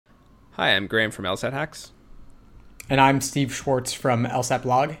Hi, I'm Graham from LSAT Hacks, And I'm Steve Schwartz from LSAT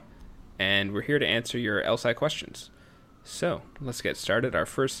Blog. and we're here to answer your LSAT questions. So, let's get started. Our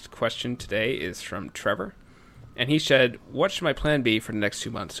first question today is from Trevor, and he said, what should my plan be for the next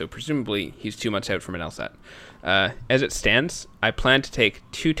 2 months? So, presumably, he's 2 months out from an LSAT. As it stands, I plan to take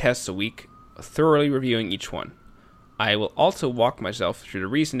 2 tests a week, thoroughly reviewing each one. I will also walk myself through the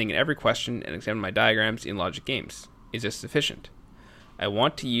reasoning in every question and examine my diagrams in logic games. Is this sufficient? I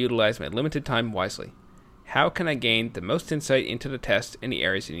want to utilize my limited time wisely. How can I gain the most insight into the test and the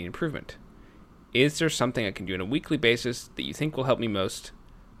areas that need improvement? Is there something I can do on a weekly basis that you think will help me most?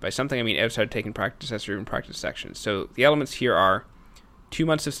 By something, I mean outside of taking practice tests or even practice sections. So the elements here are 2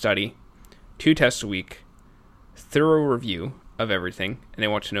 months of study, 2 tests a week, thorough review of everything, and I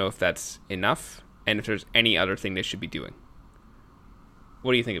want to know if that's enough and if there's any other thing they should be doing.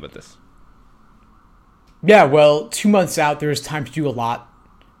 What do you think about this? Yeah, well, 2 months out, there's time to do a lot.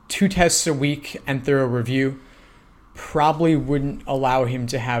 2 tests a week and thorough review probably wouldn't allow him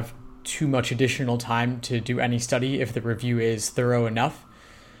to have too much additional time to do any study if the review is thorough enough.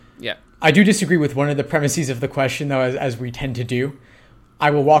 Yeah. I do disagree with one of the premises of the question, though, as we tend to do. I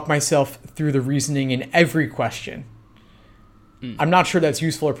will walk myself through the reasoning in every question. I'm not sure that's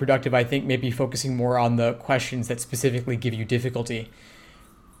useful or productive. I think maybe focusing more on the questions that specifically give you difficulty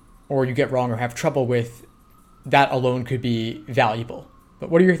or you get wrong or have trouble with, that alone could be valuable. But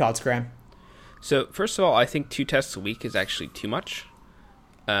what are your thoughts, Graham? So, first of all, I think 2 tests a week is actually too much.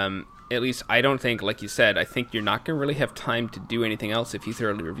 At least I don't think, like you said, I think you're not going to really have time to do anything else if you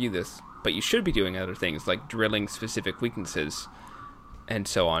thoroughly review this. But you should be doing other things like drilling specific weaknesses and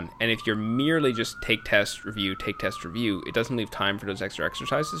so on. And if you're merely just take test, review, it doesn't leave time for those extra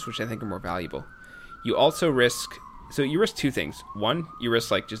exercises, which I think are more valuable. You also risk 2 things. One, you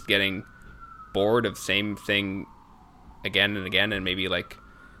risk like just getting bored of same thing again and again and maybe like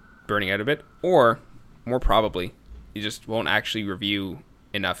burning out a bit. Or, more probably, you just won't actually review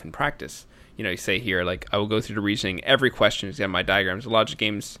enough in practice. You know, you say here, like, I will go through the reasoning, every question, examine my diagrams, the logic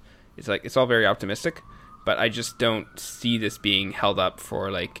games. It's like, it's all very optimistic, but I just don't see this being held up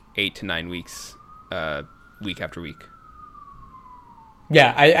for like 8 to 9 weeks, week after week.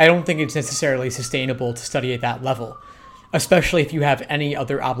 Yeah, I don't think it's necessarily sustainable to study at that level, especially if you have any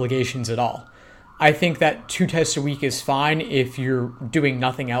other obligations at all. I think that 2 tests a week is fine if you're doing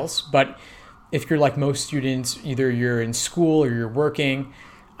nothing else, but if you're like most students, either you're in school or you're working.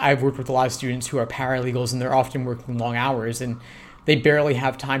 I've worked with a lot of students who are paralegals and they're often working long hours and they barely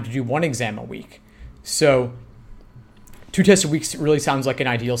have time to do 1 exam a week. So 2 tests a week really sounds like an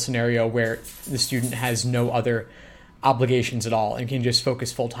ideal scenario where the student has no other obligations at all and can just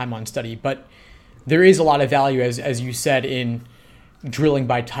focus full time on study. But there is a lot of value, as you said, in drilling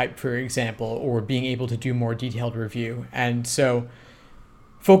by type, for example, or being able to do more detailed review. And so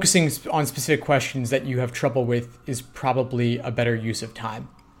focusing on specific questions that you have trouble with is probably a better use of time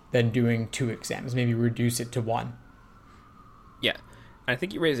than doing 2 exams. Maybe reduce it to 1. Yeah. I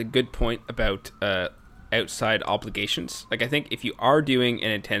think you raise a good point about outside obligations. Like, I think if you are doing an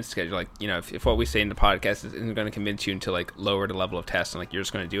intense schedule, like, you know, if what we say in the podcast isn't going to convince you to like lower the level of tests and like you're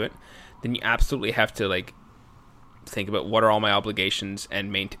just going to do it, then you absolutely have to like think about what are all my obligations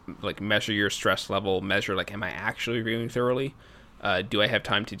and measure your stress level, measure like, am I actually reviewing thoroughly? Do I have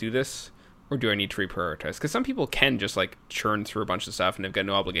time to do this, or do I need to reprioritize? Because some people can just like churn through a bunch of stuff and they've got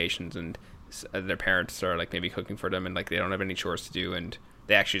no obligations, and their parents are like maybe cooking for them, and like they don't have any chores to do, and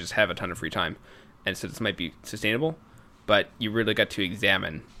they actually just have a ton of free time. And so this might be sustainable, but you really got to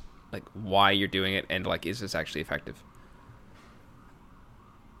examine like why you're doing it and like, is this actually effective?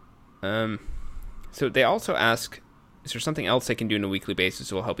 So they also ask, is there something else they can do on a weekly basis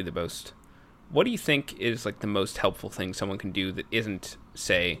that will help you the most? What do you think is like the most helpful thing someone can do that isn't,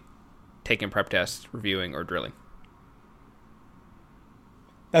 say, taking prep tests, reviewing, or drilling?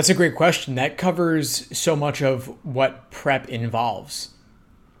 That's a great question. That covers so much of what prep involves.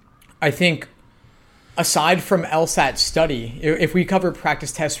 I think aside from LSAT study, if we cover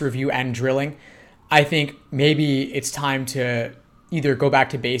practice test, review, and drilling, I think maybe it's time to either go back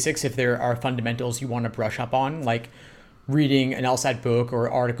to basics if there are fundamentals you want to brush up on, like reading an LSAT book or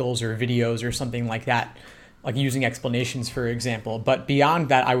articles or videos or something like that, like using explanations, for example. But beyond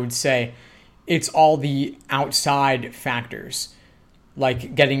that, I would say it's all the outside factors,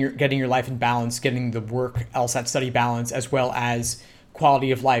 like getting your life in balance, getting the work LSAT study balance, as well as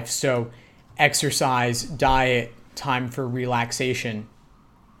quality of life. So exercise, diet, time for relaxation,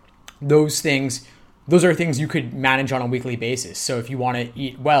 those are things you could manage on a weekly basis. So if you want to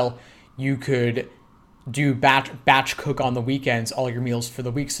eat well, you could do batch cook on the weekends all your meals for the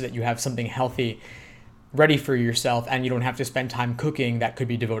week so that you have something healthy ready for yourself, and you don't have to spend time cooking that could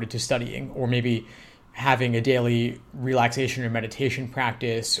be devoted to studying, or maybe having a daily relaxation or meditation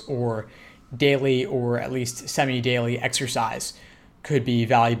practice, or daily or at least semi-daily exercise could be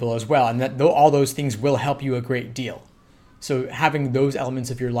valuable as well. And that all those things will help you a great deal. So having those elements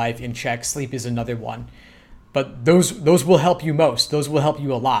of your life in check, sleep is another one. But those will help you most. Those will help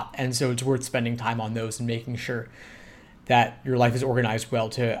you a lot. And so it's worth spending time on those and making sure that your life is organized well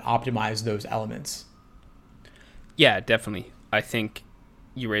to optimize those elements. Yeah, definitely. I think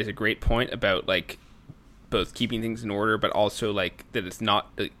you raise a great point about like both keeping things in order, but also like that it's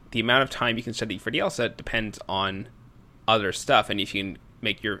not the amount of time you can study for the LSAT depends on other stuff. And if you can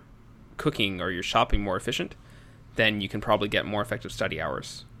make your cooking or your shopping more efficient, then you can probably get more effective study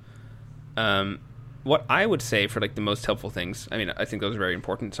hours. What I would say for like the most helpful things, I mean, I think those are very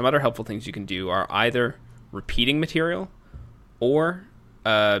important. Some other helpful things you can do are either repeating material or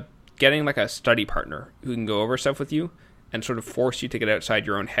getting like a study partner who can go over stuff with you and sort of force you to get outside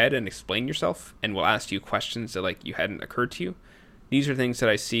your own head and explain yourself, and will ask you questions that like you hadn't occurred to you. These are things that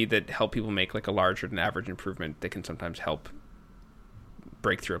I see that help people make like a larger than average improvement that can sometimes help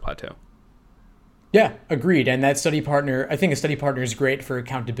break through a plateau. Yeah, agreed. And that study partner, I think a study partner is great for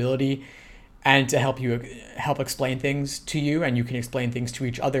accountability and to help explain things to you, and you can explain things to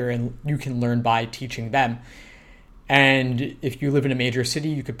each other, and you can learn by teaching them. And if you live in a major city,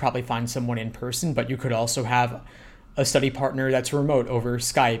 you could probably find someone in person, but you could also have a study partner that's remote over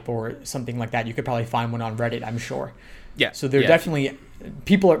Skype or something like that. You could probably find one on Reddit, I'm sure. Yeah. So there definitely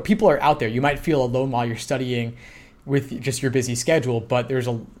people are out there. You might feel alone while you're studying with just your busy schedule, but there's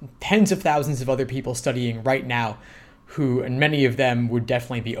tens of thousands of other people studying right now who, and many of them would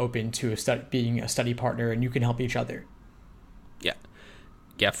definitely be open to being a study partner, and you can help each other.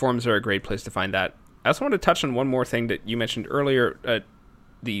 Yeah, forums are a great place to find that. I also want to touch on one more thing that you mentioned earlier,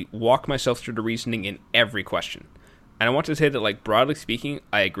 the walk myself through the reasoning in every question. And I want to say that, like, broadly speaking,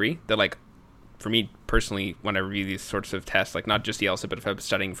 I agree that, like, for me personally, when I review these sorts of tests, like not just the LSAT, but if I'm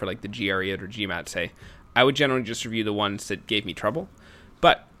studying for like the GRE or GMAT, say, I would generally just review the ones that gave me trouble.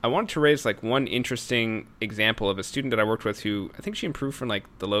 But I wanted to raise like one interesting example of a student that I worked with who I think she improved from like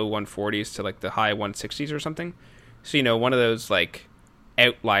the low 140s to like the high 160s or something. So, you know, one of those like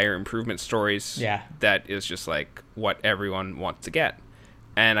outlier improvement stories that is just like what everyone wants to get.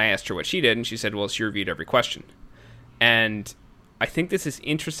 And I asked her what she did, and she said, well, she reviewed every question. And I think this is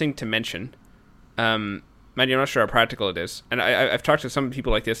interesting to mention. Maddie, I'm not sure how practical it is. And I've talked to some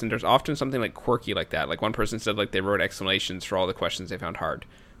people like this, and there's often something like quirky like that. Like one person said like they wrote explanations for all the questions they found hard,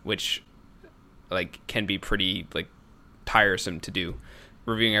 which like can be pretty like tiresome to do.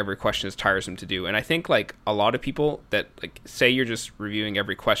 Reviewing every question is tiresome to do. And I think like a lot of people that like say you're just reviewing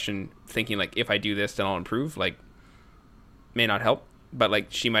every question thinking like if I do this then I'll improve, like may not help. But like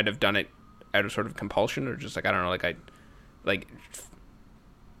she might have done it out of sort of compulsion, or just like I don't know,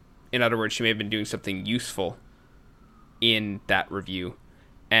 in other words, she may have been doing something useful in that review.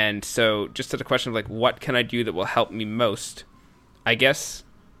 And so just to the question of like, what can I do that will help me most? I guess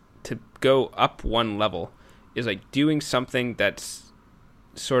to go up one level is like doing something that's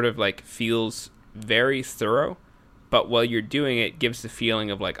sort of like feels very thorough, but while you're doing it gives the feeling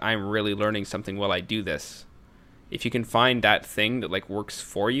of like, I'm really learning something while I do this. If you can find that thing that like works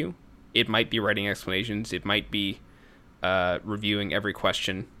for you, it might be writing explanations. It might be reviewing every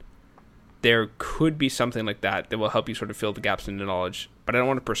question. There could be something like that that will help you sort of fill the gaps in the knowledge. But I don't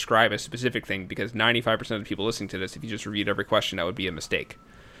want to prescribe a specific thing, because 95% of the people listening to this, if you just reviewed every question, that would be a mistake.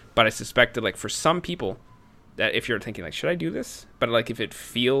 But I suspect that like for some people, that if you're thinking like, should I do this? But like if it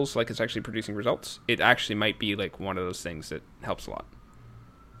feels like it's actually producing results, it actually might be like one of those things that helps a lot.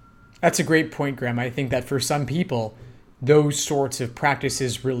 That's a great point, Graham. I think that for some people, those sorts of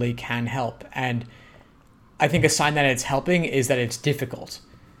practices really can help. And I think a sign that it's helping is that it's difficult.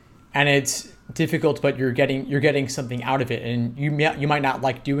 And it's difficult, but you're getting something out of it. And you might not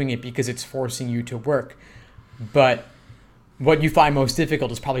like doing it because it's forcing you to work. But what you find most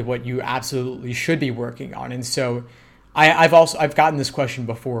difficult is probably what you absolutely should be working on. And so I've gotten this question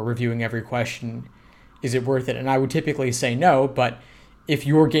before, reviewing every question, is it worth it? And I would typically say no, but if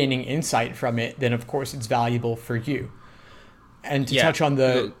you're gaining insight from it, then of course it's valuable for you. And to touch on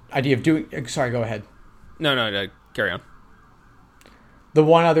the idea of doing... Sorry, go ahead. No, carry on. The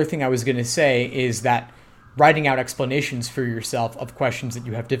one other thing I was going to say is that writing out explanations for yourself of questions that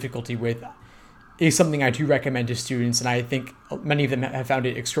you have difficulty with is something I do recommend to students, and I think many of them have found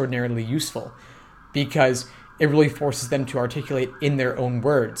it extraordinarily useful, because it really forces them to articulate in their own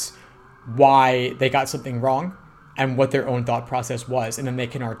words why they got something wrong and what their own thought process was, and then they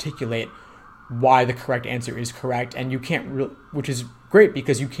can articulate why the correct answer is correct. And you can't which is great,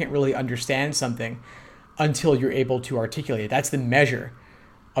 because you can't really understand something until you're able to articulate it. That's the measure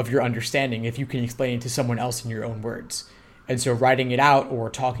of your understanding, if you can explain it to someone else in your own words. And so writing it out or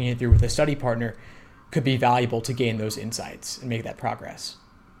talking it through with a study partner could be valuable to gain those insights and make that progress.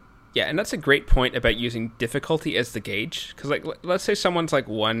 Yeah, and that's a great point about using difficulty as the gauge. Because, like, let's say someone's like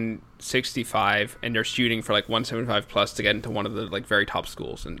 165 and they're shooting for like 175 plus to get into one of the like very top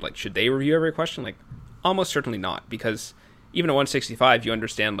schools. And like, should they review every question? Like, almost certainly not. Because even at 165, you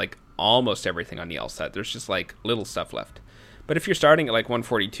understand like almost everything on the LSAT. There's just like little stuff left. But if you're starting at like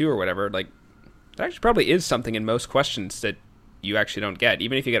 142 or whatever, like, there actually probably is something in most questions that you actually don't get,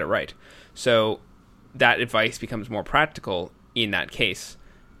 even if you get it right. So that advice becomes more practical in that case.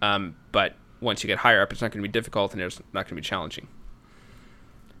 But once you get higher up, it's not going to be difficult and it's not going to be challenging.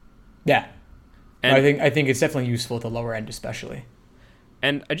 Yeah. And I think it's definitely useful at the lower end, especially.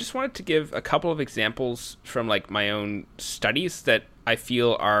 And I just wanted to give a couple of examples from like my own studies that I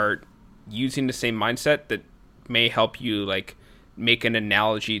feel are using the same mindset that may help you like make an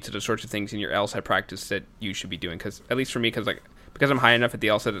analogy to the sorts of things in your LSAT practice that you should be doing. Because at least for me, because I'm high enough at the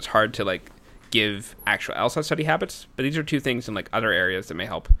LSAT, it's hard to like give actual LSAT study habits. But these are two things in like other areas that may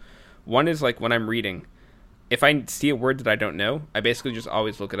help. One is like when I'm reading, if I see a word that I don't know, I basically just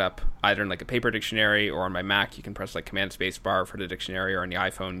always look it up either in like a paper dictionary, or on my Mac you can press like Command Space Bar for the dictionary, or on the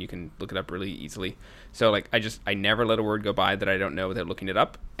iPhone you can look it up really easily. So like I never let a word go by that I don't know without looking it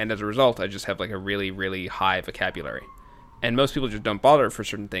up, and as a result I just have like a really, really high vocabulary. And most people just don't bother for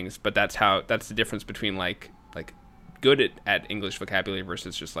certain things, but that's the difference between like good at English vocabulary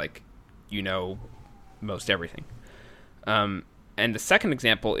versus just like, you know, most everything. And the second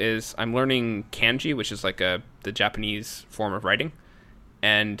example is I'm learning kanji, which is like the Japanese form of writing,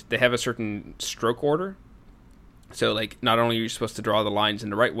 and they have a certain stroke order. So like not only are you supposed to draw the lines in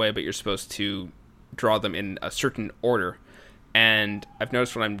the right way, but you're supposed to draw them in a certain order. And I've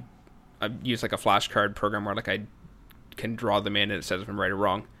noticed when I've used like a flashcard program where like I can draw them in and it says if I'm right or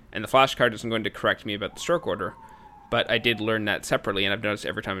wrong, and the flashcard isn't going to correct me about the stroke order, but I did learn that separately. And I've noticed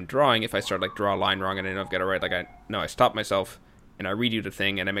every time I'm drawing, if I start like draw a line wrong and I know I've got it right, like I stop myself and I redo the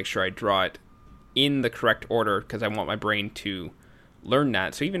thing and I make sure I draw it in the correct order, because I want my brain to learn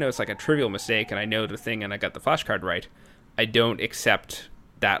that. So even though it's like a trivial mistake and I know the thing and I got the flashcard right, I don't accept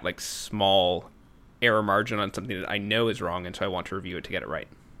that like small error margin on something that I know is wrong, and so I want to review it to get it right.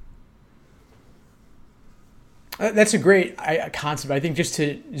 That's a great concept. I think just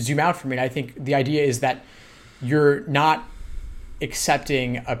to zoom out from it, I think the idea is that you're not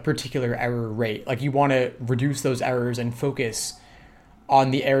accepting a particular error rate. Like, you want to reduce those errors and focus on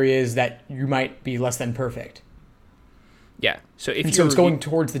the areas that you might be less than perfect. Yeah. So it's going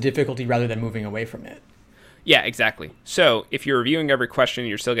towards the difficulty rather than moving away from it. Yeah, exactly. So if you're reviewing every question and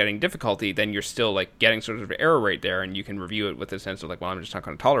you're still getting difficulty, then you're still like getting sort of an error rate there, and you can review it with a sense of like, well, I'm just not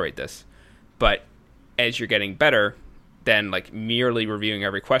going to tolerate this. But as you're getting better, then like merely reviewing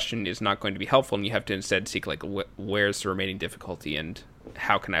every question is not going to be helpful, and you have to instead seek like where's the remaining difficulty and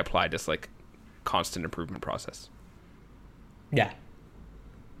how can I apply this like constant improvement process. Yeah,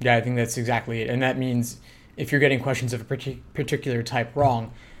 I think that's exactly it. And that means if you're getting questions of a particular type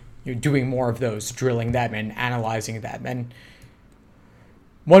wrong, you're doing more of those, drilling them and analyzing them. And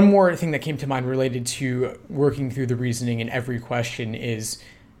one more thing that came to mind related to working through the reasoning in every question is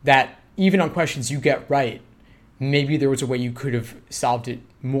that even on questions you get right, maybe there was a way you could have solved it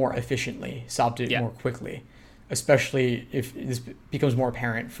more efficiently, solved it more quickly, especially if this becomes more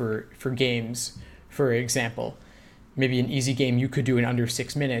apparent for games, for example. Maybe an easy game you could do in under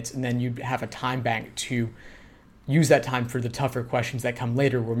 6 minutes, and then you'd have a time bank to use that time for the tougher questions that come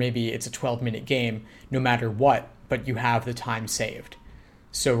later, where maybe it's a 12-minute game no matter what, but you have the time saved.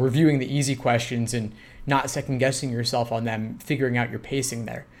 So reviewing the easy questions and not second-guessing yourself on them, figuring out your pacing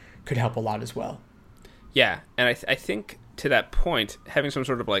there, could help a lot as well. Yeah, and I think to that point, having some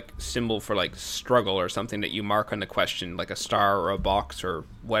sort of like symbol for like struggle or something that you mark on the question, like a star or a box or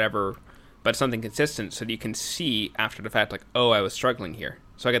whatever, but something consistent so that you can see after the fact, like, oh, I was struggling here.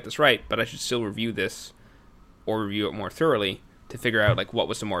 So I got this right, but I should still review this or review it more thoroughly to figure out like what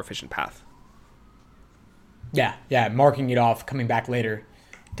was the more efficient path. Yeah, marking it off, coming back later,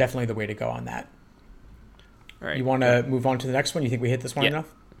 definitely the way to go on that. All right. You want to move on to the next one? You think we hit this one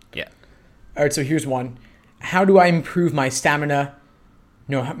enough? Yeah. All right, so here's one. How do I improve my stamina?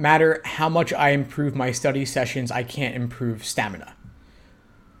 No matter how much I improve my study sessions, I can't improve stamina.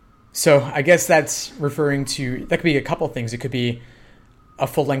 So I guess that's referring to, that could be a couple things. It could be a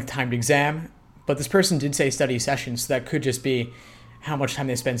full-length timed exam, but this person did say study sessions, so that could just be how much time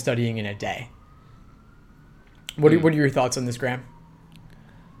they spend studying in a day. What are your thoughts on this, Graham?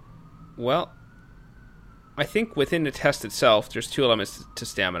 Well, I think within the test itself, there's two elements to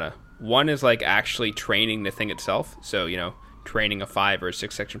stamina. One is like actually training the thing itself. So, training a 5 or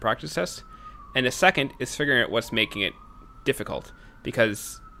 6 section practice test. And the second is figuring out what's making it difficult,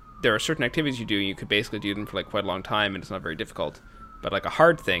 because there are certain activities you do, and you could basically do them for like quite a long time and it's not very difficult. But like a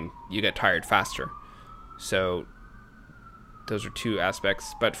hard thing, you get tired faster. So those are two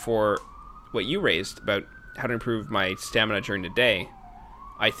aspects. But for what you raised about how to improve my stamina during the day,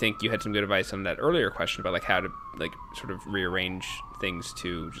 I think you had some good advice on that earlier question about like how to like sort of rearrange things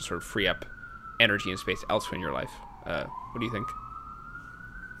to just sort of free up energy and space elsewhere in your life. What do you think?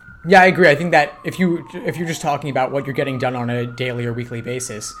 Yeah, I agree. I think that if you're just talking about what you're getting done on a daily or weekly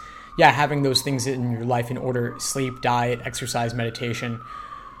basis, yeah, having those things in your life in order, sleep, diet, exercise, meditation,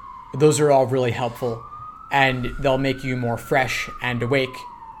 those are all really helpful, and they'll make you more fresh and awake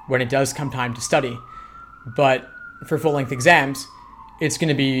when it does come time to study. But for full-length exams, it's going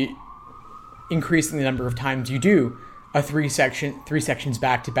to be increasing the number of times you do a three sections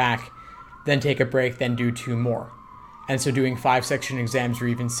back to back, then take a break, then do 2 more. And so doing 5-section exams or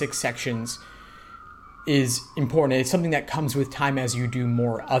even 6 sections is important. It's something that comes with time as you do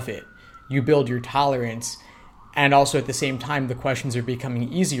more of it. You build your tolerance, and also at the same time, the questions are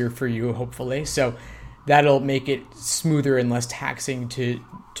becoming easier for you, hopefully. So that'll make it smoother and less taxing to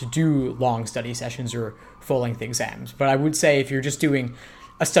do long study sessions or full-length exams. But I would say if you're just doing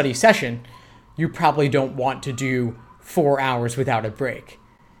a study session, you probably don't want to do 4 hours without a break.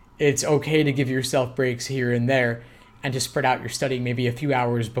 It's okay to give yourself breaks here and there and to spread out your studying maybe a few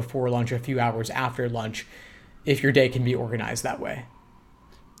hours before lunch, a few hours after lunch, if your day can be organized that way.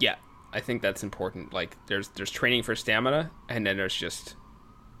 Yeah, I think that's important. Like there's training for stamina, and then there's just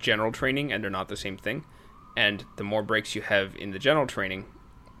general training, and they're not the same thing. And the more breaks you have in the general training,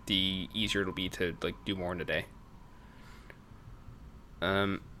 the easier it'll be to like do more in a day.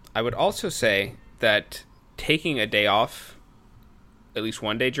 I would also say that taking a day off, at least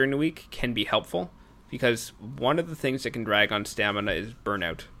one day during the week, can be helpful, because one of the things that can drag on stamina is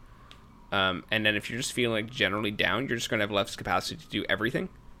burnout. And then if you're just feeling like generally down, you're just going to have less capacity to do everything.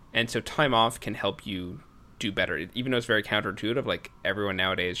 And so time off can help you do better, even though it's very counterintuitive. Like everyone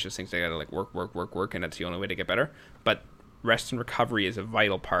nowadays just thinks they gotta like work, and that's the only way to get better. But rest and recovery is a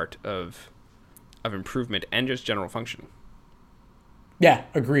vital part of improvement and just general functioning. Yeah,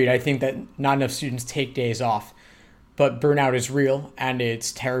 agreed. I think that not enough students take days off, but burnout is real and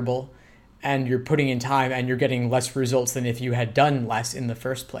it's terrible, and you're putting in time and you're getting less results than if you had done less in the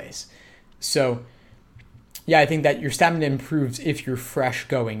first place. So yeah, I think that your stamina improves if you're fresh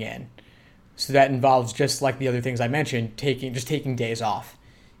going in. So that involves, just like the other things I mentioned, taking days off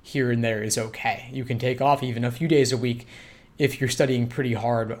here and there is okay. You can take off even a few days a week if you're studying pretty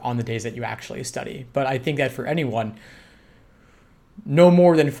hard on the days that you actually study. But I think that for anyone, no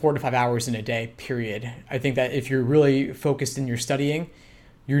more than 4 to 5 hours in a day, period. I think that if you're really focused in your studying,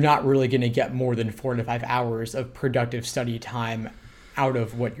 you're not really going to get more than 4 to 5 hours of productive study time out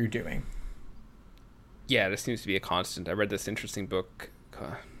of what you're doing. Yeah, this seems to be a constant. I read this interesting book.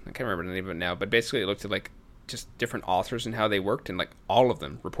 I can't remember the name of it now, but basically it looked at like just different authors and how they worked, and like all of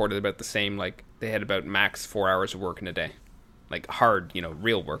them reported about the same. Like they had about max 4 hours of work in a day, like hard,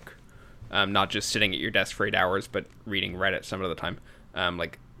 real work, not just sitting at your desk for 8 hours, but reading Reddit some of the time.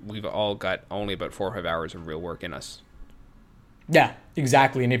 Like we've all got only about 4 or 5 hours of real work in us. Yeah,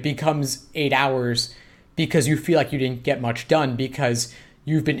 exactly, and it becomes 8 hours because you feel like you didn't get much done because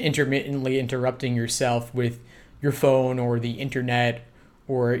you've been intermittently interrupting yourself with your phone or the internet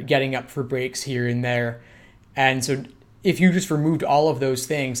or getting up for breaks here and there. And so if you just removed all of those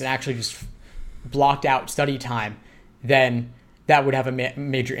things and actually just blocked out study time, then that would have a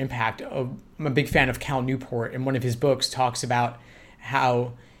major impact. I'm a big fan of Cal Newport, and one of his books talks about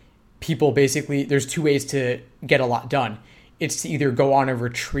how people basically, there's 2 ways to get a lot done. It's to either go on a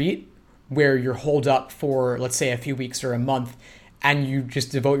retreat where you're holed up for, let's say, a few weeks or a month, and you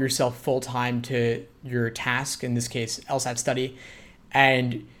just devote yourself full time to your task, in this case, LSAT study,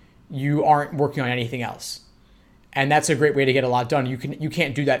 and you aren't working on anything else. And that's a great way to get a lot done. You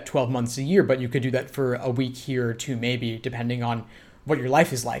can't do that 12 months a year, but you could do that for a week here or 2 maybe, depending on what your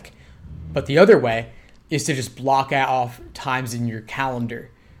life is like. But the other way is to just block off times in your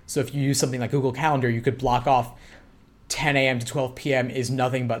calendar. So if you use something like Google Calendar, you could block off 10 a.m. to 12 p.m. is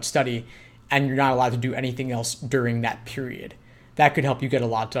nothing but study, and you're not allowed to do anything else during that period. That could help you get a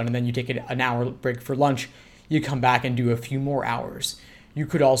lot done. And then you take an hour break for lunch. You come back and do a few more hours. You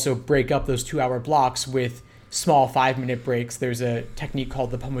could also break up those 2-hour blocks with small 5-minute breaks. There's a technique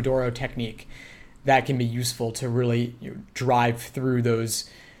called the Pomodoro technique that can be useful to really drive through those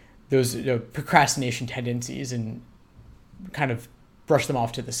procrastination tendencies and kind of brush them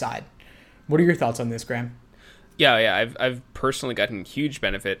off to the side. What are your thoughts on this, Graham? Yeah. I've personally gotten huge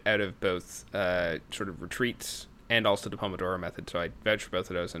benefit out of both sort of retreats and also the Pomodoro method. So I vouch for both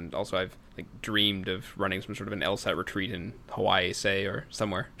of those. And also I've like dreamed of running some sort of an LSAT retreat in Hawaii, say, or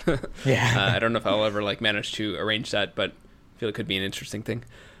somewhere. Yeah. I don't know if I'll ever like manage to arrange that, but I feel it could be an interesting thing.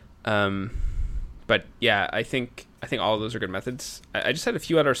 But yeah, I think all of those are good methods. I just had a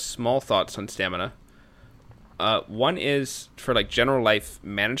few other small thoughts on stamina. One is for like general life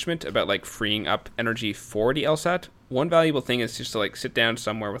management about like freeing up energy for the LSAT. One valuable thing is just to like sit down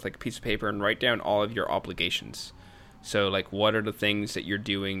somewhere with like a piece of paper and write down all of your obligations. So like what are the things that you're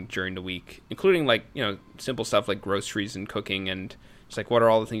doing during the week, including like, you know, simple stuff like groceries and cooking, and just like what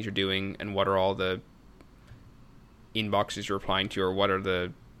are all the things you're doing and what are all the inboxes you're replying to, or what are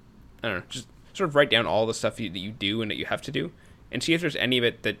the, I don't know, just sort of write down all the stuff that you do and that you have to do, and see if there's any of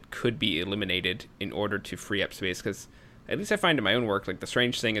it that could be eliminated in order to free up space. Because at least I find in my own work, like the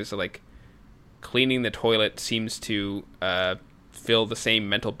strange thing is that like cleaning the toilet seems to fill the same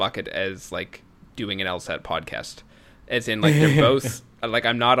mental bucket as like doing an LSAT podcast. As in, like, they're both like,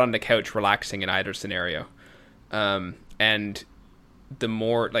 I'm not on the couch relaxing in either scenario, and the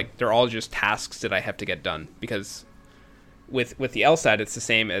more like they're all just tasks that I have to get done. Because with the LSAT, it's the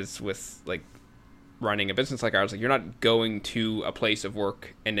same as with like running a business like ours. Like, you're not going to a place of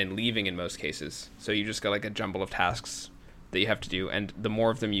work and then leaving in most cases, so you just got like a jumble of tasks that you have to do, and the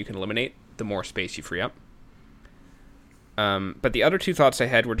more of them you can eliminate, the more space you free up. But the other two thoughts I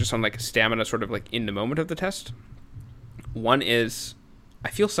had were just on like stamina, sort of like in the moment of the test. One is, I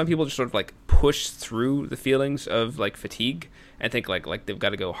feel some people just sort of like push through the feelings of like fatigue and think like they've got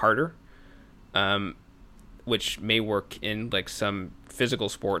to go harder, which may work in like some physical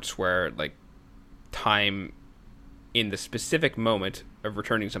sports where like time in the specific moment of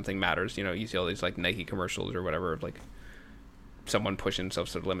returning something matters. You know, you see all these like Nike commercials or whatever of like someone pushing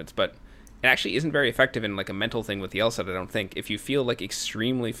themselves to the limits, but it actually isn't very effective in like a mental thing with the LSAT, I don't think. If you feel like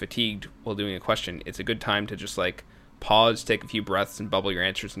extremely fatigued while doing a question, it's a good time to just like pause, take a few breaths, and bubble your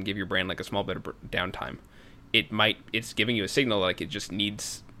answers and give your brain like a small bit of downtime. It's giving you a signal like it just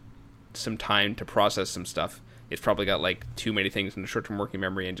needs some time to process some stuff. It's probably got like too many things in the short-term working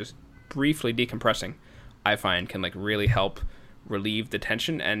memory, and just briefly decompressing, I find, can like really help relieve the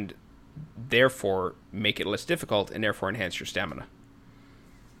tension and therefore make it less difficult and therefore enhance your stamina.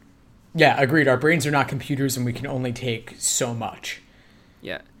 Yeah, agreed. Our brains are not computers, and we can only take so much.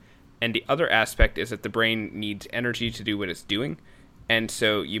 Yeah. And the other aspect is that the brain needs energy to do what it's doing. And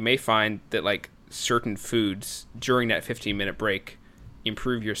so you may find that like certain foods during that 15-minute break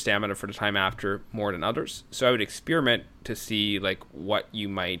improve your stamina for the time after more than others. So I would experiment to see like what you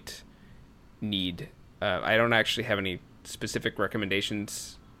might need. I don't actually have any specific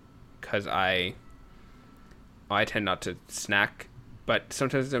recommendations because I tend not to snack, but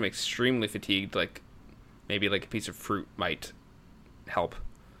sometimes I'm extremely fatigued, like maybe like a piece of fruit might help.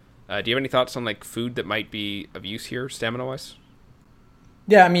 Do you have any thoughts on like food that might be of use here, stamina-wise?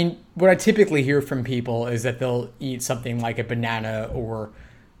 Yeah, I mean, what I typically hear from people is that they'll eat something like a banana or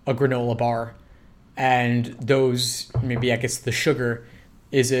a granola bar, and those, maybe I guess the sugar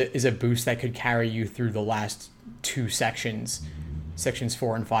is a boost that could carry you through the last two sections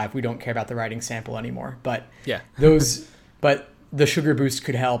 4 and 5. We don't care about the writing sample anymore, but yeah, but the sugar boost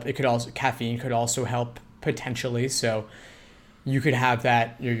could help. It could also, caffeine could also help potentially. So you could have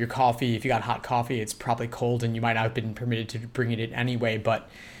that, your coffee. If you got hot coffee, it's probably cold and you might not have been permitted to bring it in anyway, but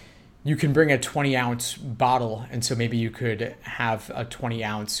you can bring a 20-ounce bottle. And so maybe you could have a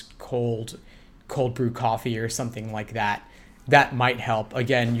 20-ounce cold brew coffee or something like that. That might help.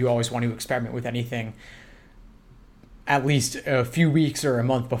 Again, you always want to experiment with anything at least a few weeks or a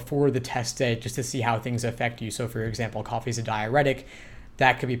month before the test day, just to see how things affect you. So for example, coffee is a diuretic.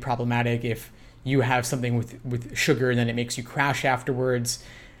 That could be problematic if you have something with sugar and then it makes you crash afterwards.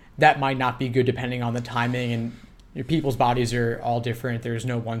 That might not be good depending on the timing, and your people's bodies are all different. There's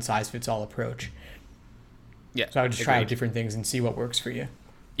no one size fits all approach. Yeah. So I would just try different things and see what works for you.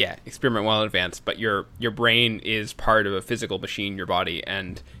 Yeah, experiment well in advance, but your brain is part of a physical machine, your body,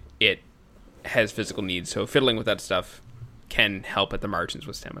 and it has physical needs. So fiddling with that stuff can help at the margins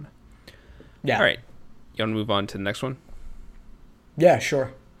with stamina. Yeah. All right. You want to move on to the next one? Yeah,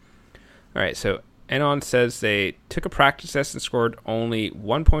 sure. All right, so Anon says they took a practice test and scored only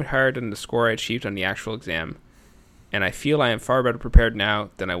 1 point higher than the score I achieved on the actual exam, and I feel I am far better prepared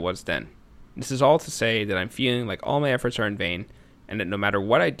now than I was then. This is all to say that I'm feeling like all my efforts are in vain, and that no matter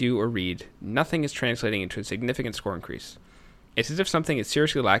what I do or read, nothing is translating into a significant score increase. It's as if something is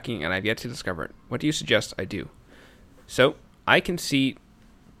seriously lacking and I've yet to discover it. What do you suggest I do? So, I can see...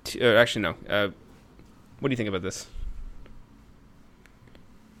 What do you think about this?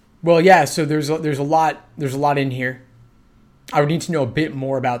 Well, yeah. So there's a lot in here. I would need to know a bit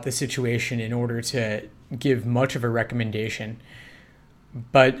more about the situation in order to give much of a recommendation.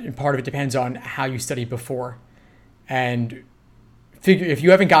 But part of it depends on how you studied before, and figure if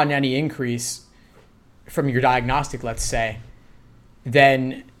you haven't gotten any increase from your diagnostic, let's say,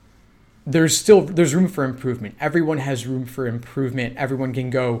 then there's room for improvement. Everyone has room for improvement. Everyone can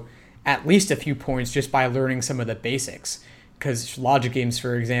go at least a few points just by learning some of the basics, because logic games,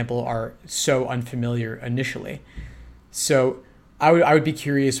 for example, are so unfamiliar initially. So I would be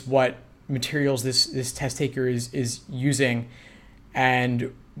curious what materials this test taker is using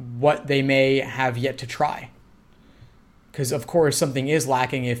and what they may have yet to try. Because, of course, something is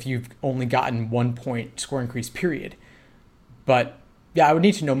lacking if you've only gotten 1 point score increase, period. But, yeah, I would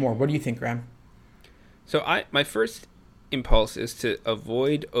need to know more. What do you think, Graham? So my first impulse is to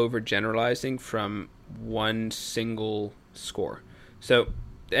avoid overgeneralizing from one single score. So,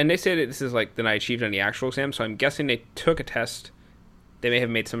 and they say that this is like than I achieved on the actual exam, so I'm guessing they took a test, they may have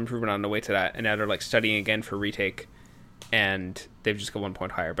made some improvement on the way to that, and now they're like studying again for retake, and they've just got 1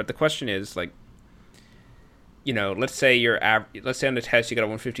 point higher. But the question is, like, you know, let's say let's say on the test you got a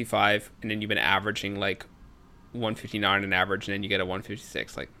 155, and then you've been averaging like 159 on average, and then you get a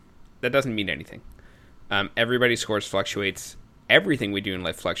 156. Like, that doesn't mean anything. Everybody's scores fluctuates. Everything we do in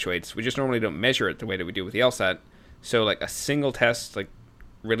life fluctuates. We just normally don't measure it the way that we do with the LSAT. So, like, a single test, like,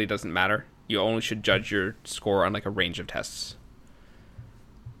 really doesn't matter. You only should judge your score on, like, a range of tests.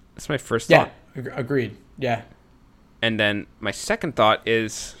 That's my first thought. Yeah, agreed. Yeah. And then my second thought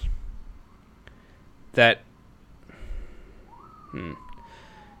is that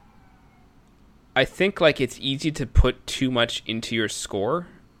I think, like, it's easy to put too much into your score.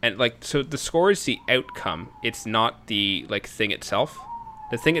 And, like, so the score is the outcome. It's not the, like, thing itself.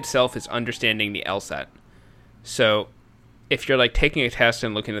 The thing itself is understanding the LSAT. So if you're, like, taking a test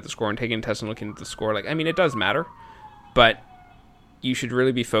and looking at the score and taking a test and looking at the score, like, I mean, it does matter. But you should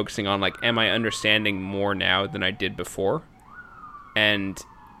really be focusing on, like, am I understanding more now than I did before? And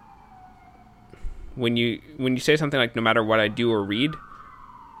when you say something like, no matter what I do or read,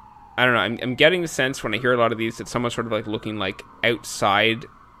 I don't know, I'm getting the sense when I hear a lot of these that someone's sort of, like, looking, like, outside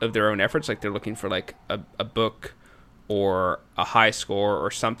of their own efforts, like they're looking for, like, a book or a high score or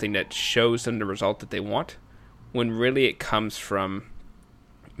something that shows them the result that they want, when really it comes from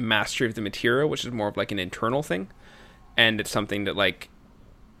mastery of the material, which is more of, like, an internal thing. And it's something that, like,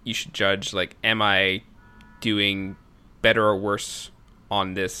 you should judge, like, am I doing better or worse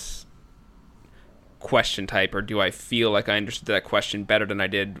on this question type, or do I feel like I understood that question better than I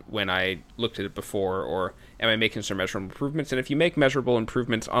did when I looked at it before, or am I making some measurable improvements? And if you make measurable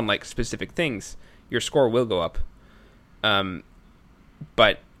improvements on, like, specific things, your score will go up.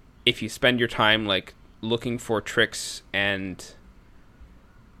 But if you spend your time, like, looking for tricks and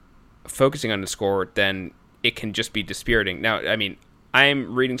focusing on the score, then it can just be dispiriting. Now, I mean,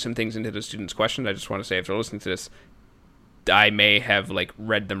 I'm reading some things into the students' questions. I just want to say, if they're listening to this, I may have, like,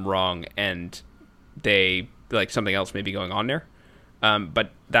 read them wrong, and they, like, something else may be going on there.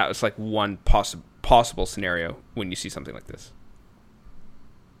 But that was, like, one possible scenario when you see something like this.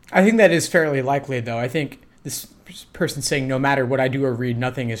 I think that is fairly likely, though. I think this person saying, no matter what I do or read,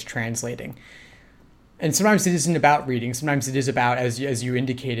 nothing is translating. And sometimes it isn't about reading. Sometimes it is about, as you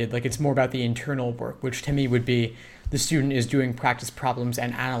indicated, like, it's more about the internal work, which to me would be the student is doing practice problems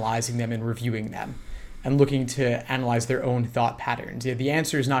and analyzing them and reviewing them and looking to analyze their own thought patterns. Yeah, the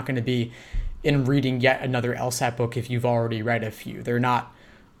answer is not going to be in reading yet another LSAT book if you've already read a few. They're not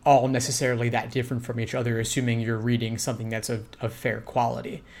all necessarily that different from each other, assuming you're reading something that's of fair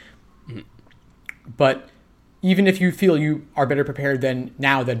quality. Mm-hmm. But even if you feel you are better prepared than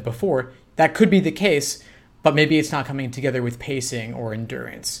before, that could be the case, but maybe it's not coming together with pacing or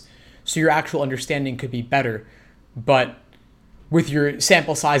endurance. So your actual understanding could be better, but with your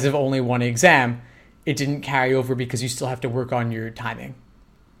sample size of only one exam, it didn't carry over because you still have to work on your timing.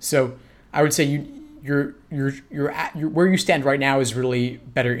 So I would say you're where you stand right now is really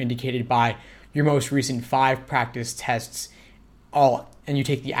better indicated by your most recent 5 practice tests, and you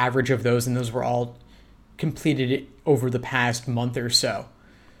take the average of those, and those were all completed over the past month or so.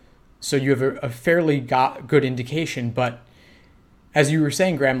 So you have a fairly good indication, but as you were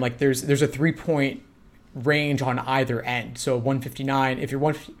saying, Graham, like, there's a 3-point range on either end. So 159, if your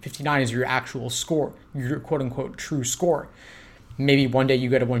 159 is your actual score, your quote unquote true score, maybe one day you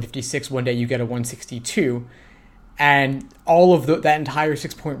get a 156, one day you get a 162, and all of that entire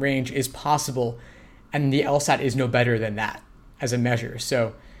 6-point range is possible, and the LSAT is no better than that as a measure.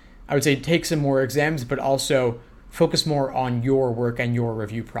 So I would say take some more exams, but also focus more on your work and your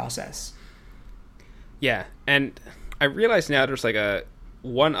review process. Yeah, and I realize now there's, like,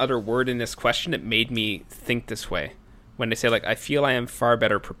 one other word in this question that made me think this way. When they say, like, I feel I am far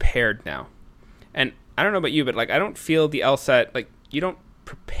better prepared now. And I don't know about you, but, like, I don't feel the LSAT, like, you don't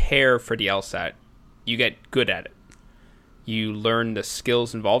prepare for the LSAT. You get good at it. You learn the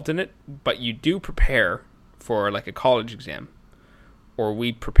skills involved in it, but you do prepare for, like, a college exam. Or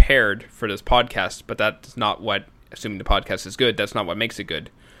we prepared for this podcast, but that's not what, assuming the podcast is good, that's not what makes it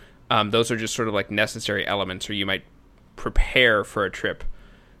good. Those are just sort of, like, necessary elements, or you might prepare for a trip.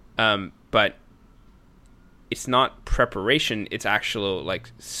 But it's not preparation, it's actual,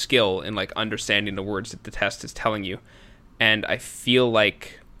 like, skill in, like, understanding the words that the test is telling you. And I feel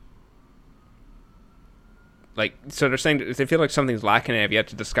like so they're saying that they feel like something's lacking and have yet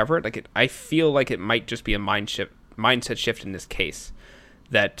to discover it. Like, I feel like it might just be a mindset shift in this case,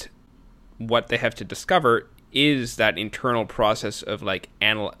 that what they have to discover is that internal process of, like,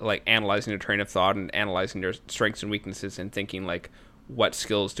 analyzing their train of thought and analyzing their strengths and weaknesses and thinking, like, what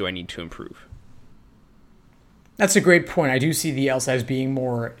skills do I need to improve? That's a great point. I do see the LSAT as being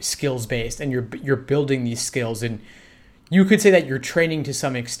more skills-based, and you're building these skills. And you could say that you're training to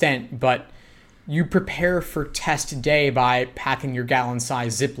some extent, but you prepare for test day by packing your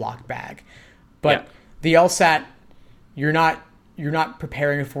gallon-sized Ziploc bag. But the LSAT, you're not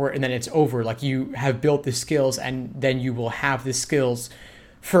preparing for it and then it's over. Like, you have built the skills, and then you will have the skills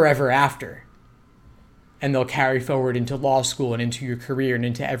forever after. And they'll carry forward into law school and into your career and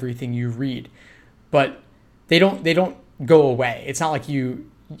into everything you read. But they don't go away. It's not like you're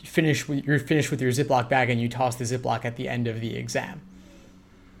finished with your Ziploc bag and you toss the Ziploc at the end of the exam.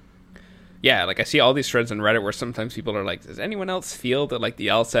 Yeah, like, I see all these threads on Reddit where sometimes people are like, does anyone else feel that, like, the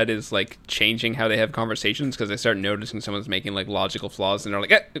LSAT is, like, changing how they have conversations because they start noticing someone's making, like, logical flaws, and they're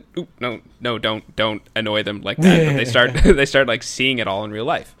like, no, don't annoy them like that. But they start like seeing it all in real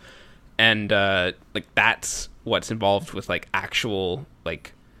life. And like, that's what's involved with, like, actual,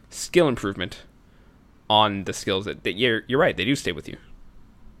 like, skill improvement on the skills that you're right, they do stay with you.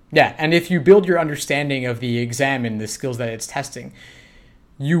 Yeah, and if you build your understanding of the exam and the skills that it's testing,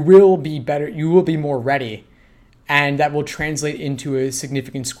 you will be better, you will be more ready, and that will translate into a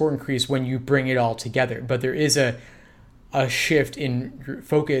significant score increase when you bring it all together. But there is a shift in your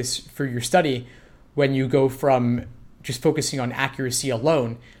focus for your study when you go from just focusing on accuracy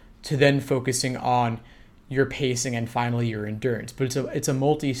alone to then focusing on your pacing and finally your endurance. But it's a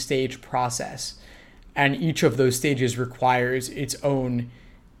multi-stage process, and each of those stages requires its own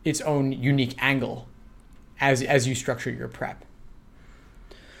unique angle as you structure your prep.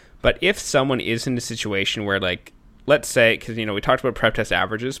 But if someone is in a situation where, like, let's say, because, you know, we talked about prep test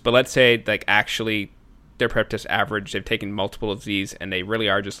averages, but let's say, like, actually their prep test average, they've taken multiple of these and they really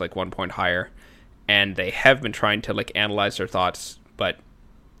are just, like, 1 point higher, and they have been trying to, like, analyze their thoughts, but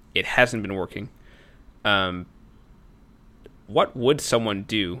it hasn't been working. What would someone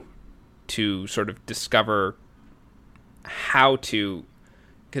do to sort of discover how to,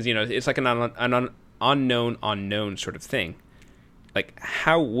 because, you know, it's like an unknown sort of thing. Like,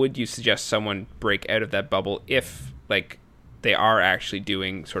 how would you suggest someone break out of that bubble if, like, they are actually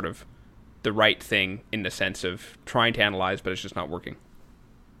doing sort of the right thing in the sense of trying to analyze, but it's just not working?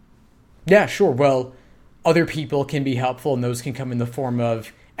 Yeah, sure. Well, other people can be helpful, and those can come in the form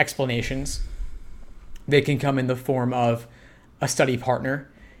of explanations. They can come in the form of a study partner.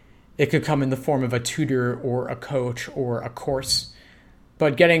 It could come in the form of a tutor or a coach or a course.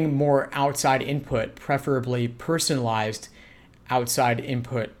 But getting more outside input, preferably personalized outside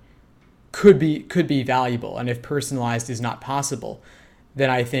input, could be valuable. And if personalized is not possible, then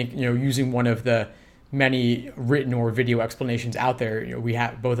I think, you know, using one of the many written or video explanations out there, you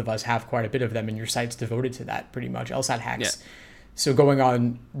know, both of us have quite a bit of them, and your site's devoted to that pretty much, LSAT Hacks. Yeah. So going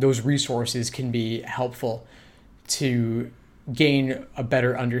on those resources can be helpful to gain a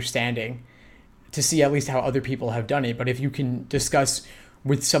better understanding, to see at least how other people have done it. But if you can discuss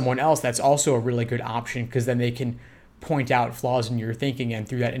with someone else, that's also a really good option, because then they can point out flaws in your thinking, and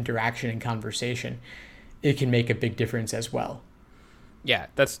through that interaction and conversation, it can make a big difference as well. Yeah,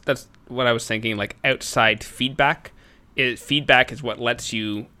 that's what I was thinking. Like, outside feedback is what lets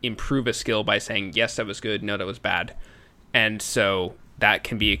you improve a skill by saying, yes, that was good, no, that was bad. And so that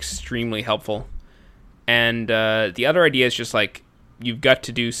can be extremely helpful. And the other idea is just, like, you've got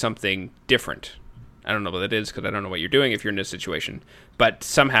to do something different. I don't know what that is, because I don't know what you're doing if you're in this situation. But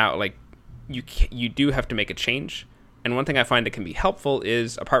somehow, like, you do have to make a change. And one thing I find that can be helpful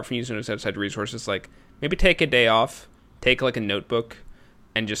is, apart from using those outside resources, like, maybe take a day off, take, like, a notebook,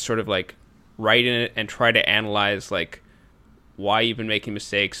 and just sort of, like, write in it and try to analyze, like, why you've been making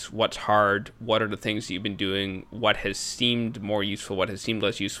mistakes, what's hard, what are the things that you've been doing, what has seemed more useful, what has seemed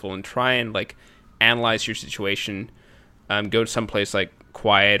less useful, and try and, like, analyze your situation. Go to someplace like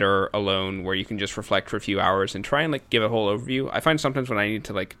quiet or alone where you can just reflect for a few hours and try and like give a whole overview. I find sometimes when I need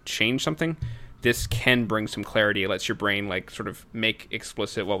to like change something, this can bring some clarity. It lets your brain like sort of make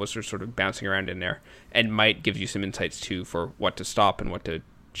explicit what was sort of bouncing around in there, and might give you some insights too for what to stop and what to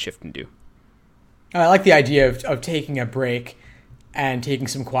shift and do. I like the idea of taking a break and taking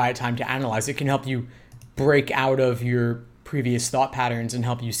some quiet time to analyze. It can help you break out of your previous thought patterns and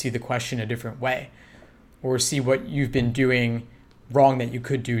help you see the question a different way, or see what you've been doing wrong that you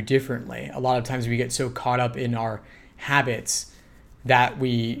could do differently. A lot of times we get so caught up in our habits that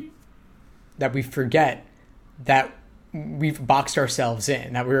we forget that we've boxed ourselves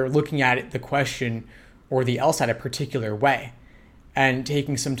in, that we're looking at it, the question or the LSAT a particular way, and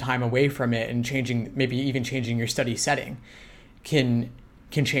taking some time away from it and maybe even changing your study setting can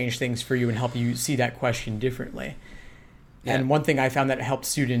change things for you and help you see that question differently. Yeah. And one thing I found that helps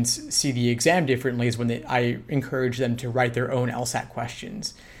students see the exam differently is when I encourage them to write their own LSAT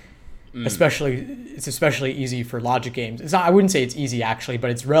questions. It's especially easy for logic games. I wouldn't say it's easy actually, but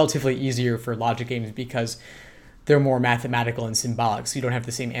it's relatively easier for logic games because they're more mathematical and symbolic, so you don't have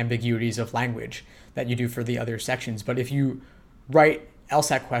the same ambiguities of language that you do for the other sections. But if you write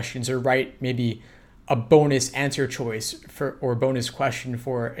LSAT questions or write maybe a bonus answer choice or bonus question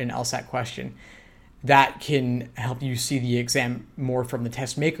for an LSAT question, that can help you see the exam more from the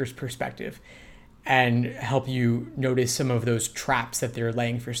test maker's perspective and help you notice some of those traps that they're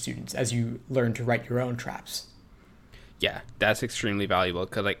laying for students as you learn to write your own traps. Yeah, that's extremely valuable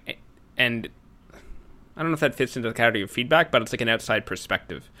because and I don't know if that fits into the category of feedback, but it's like an outside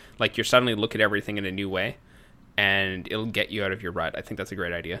perspective. Like you suddenly look at everything in a new way and it'll get you out of your rut. I think that's a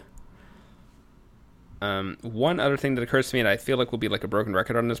great idea. One other thing that occurs to me, and I feel like will be like a broken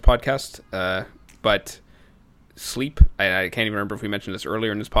record on this podcast, but sleep. I can't even remember if we mentioned this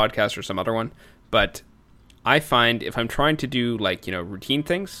earlier in this podcast or some other one, but I find if I'm trying to do like, routine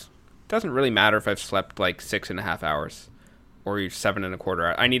things, it doesn't really matter if I've slept like 6.5 hours or 7.25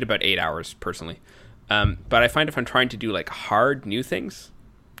 hours. I need about 8 hours personally. But I find if I'm trying to do like hard new things,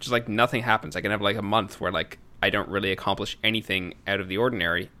 just like nothing happens. I can have like a month where like I don't really accomplish anything out of the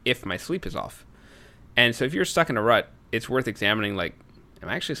ordinary if my sleep is off. And so if you're stuck in a rut, it's worth examining like, am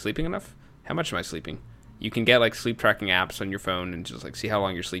I actually sleeping enough? How much am I sleeping? You can get like sleep tracking apps on your phone and just like see how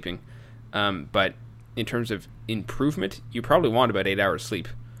long you're sleeping. But in terms of improvement, you probably want about 8 hours sleep,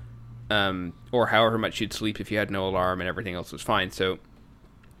 or however much you'd sleep if you had no alarm and everything else was fine. So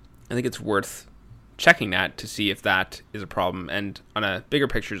I think it's worth checking that to see if that is a problem. And on a bigger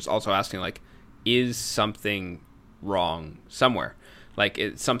picture, just also asking like, is something wrong somewhere? Like,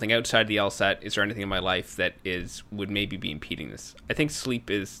 is something outside the LSAT? Is there anything in my life that would maybe be impeding this? I think sleep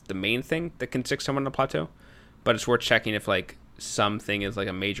is the main thing that can stick someone on a plateau, but it's worth checking if like something is like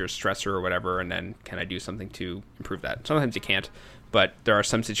a major stressor or whatever, and then can I do something to improve that? Sometimes you can't, but there are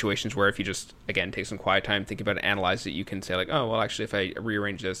some situations where if you just, again, take some quiet time, think about it, analyze it, you can say like, oh, well, actually, if I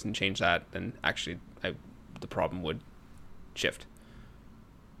rearrange this and change that, then actually the problem would shift.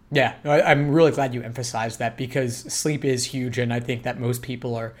 Yeah, I'm really glad you emphasized that because sleep is huge, and I think that most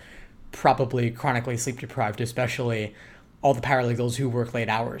people are probably chronically sleep deprived, especially all the paralegals who work late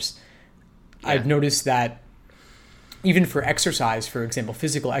hours. Yeah. I've noticed that even for exercise, for example,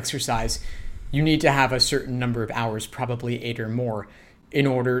 physical exercise, you need to have a certain number of hours, probably 8 or more, in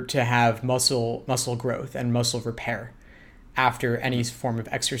order to have muscle growth and muscle repair after any form of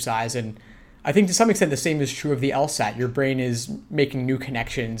exercise. And I think to some extent the same is true of the LSAT. Your brain is making new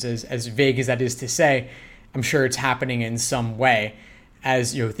connections, as vague as that is to say. I'm sure it's happening in some way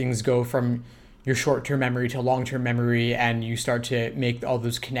as things go from your short-term memory to long-term memory, and you start to make all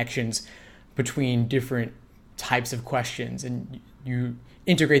those connections between different types of questions, and you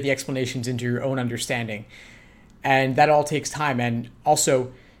integrate the explanations into your own understanding. And that all takes time. And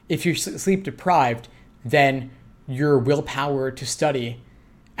also, if you're sleep deprived, then your willpower to study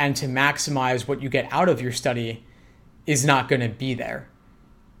and to maximize what you get out of your study is not going to be there.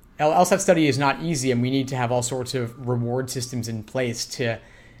 LSAT study is not easy, and we need to have all sorts of reward systems in place to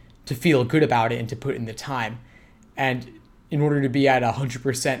feel good about it and to put in the time. And in order to be at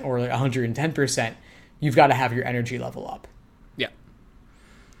 100% or 110%, you've got to have your energy level up. Yeah.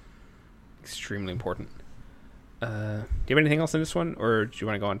 Extremely important. Do you have anything else in this one, or do you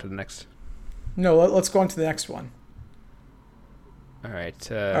want to go on to the next? No, let's go on to the next one. All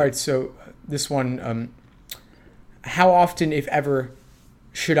right. All right, so this one, how often, if ever,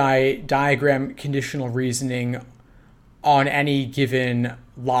 should I diagram conditional reasoning on any given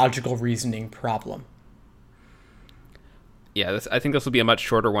logical reasoning problem? Yeah, I think this will be a much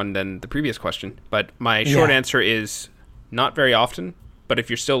shorter one than the previous question, but my short answer is not very often. But if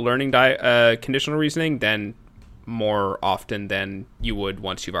you're still learning conditional reasoning, then more often than you would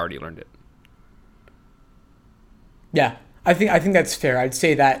once you've already learned it. Yeah, I think that's fair. I'd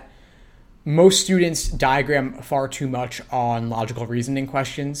say that most students diagram far too much on logical reasoning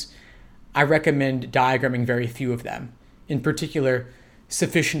questions. I recommend diagramming very few of them. In particular,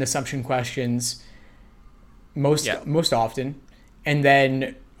 sufficient assumption questions most often, and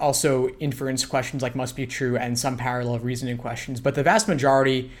then also inference questions like must be true and some parallel reasoning questions. But the vast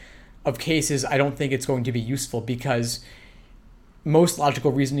majority of cases, I don't think it's going to be useful because most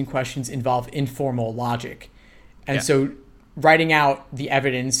logical reasoning questions involve informal logic. And so writing out the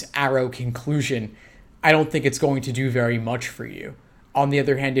evidence, arrow, conclusion, I don't think it's going to do very much for you. On the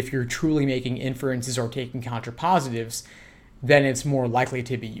other hand, if you're truly making inferences or taking contrapositives, then it's more likely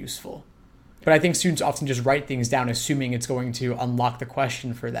to be useful. But I think students often just write things down assuming it's going to unlock the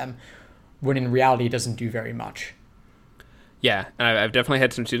question for them, when in reality it doesn't do very much. Yeah, and I've definitely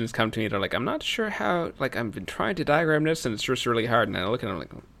had some students come to me, they're like, I'm not sure how, like, I've been trying to diagram this, and it's just really hard, and I look at them like,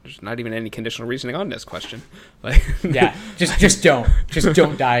 there's not even any conditional reasoning on this question. Like, yeah, just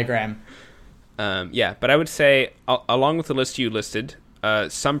don't diagram. Yeah, but I would say, along with the list you listed,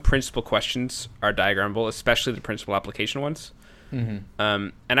 some principal questions are diagrammable, especially the principal application ones. Mm-hmm.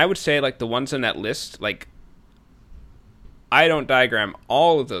 And I would say, like, the ones on that list, like, I don't diagram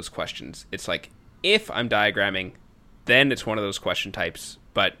all of those questions. It's like, if I'm diagramming, then it's one of those question types,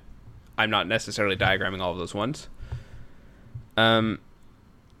 but I'm not necessarily diagramming all of those ones.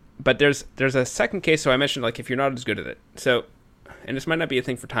 But there's a second case, so I mentioned, like, if you're not as good at it. So, and this might not be a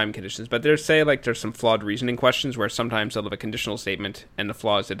thing for time conditions, but there's some flawed reasoning questions where sometimes they'll have a conditional statement, and the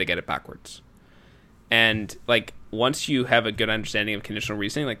flaw is that they get it backwards. And, like, once you have a good understanding of conditional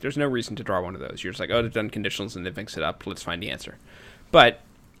reasoning, like, there's no reason to draw one of those. You're just like, oh, they've done conditionals and they've mixed it up. Let's find the answer. But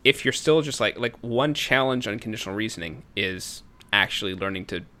if you're still just like one challenge on conditional reasoning is actually learning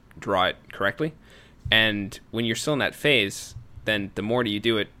to draw it correctly. And when you're still in that phase, then the more you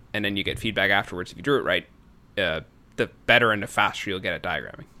do it, and then you get feedback afterwards if you drew it right, the better and the faster you'll get at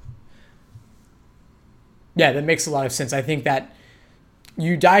diagramming. Yeah, that makes a lot of sense. I think that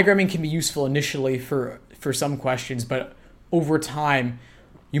diagramming can be useful initially for some questions, but over time,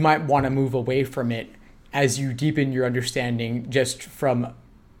 you might want to move away from it as you deepen your understanding just from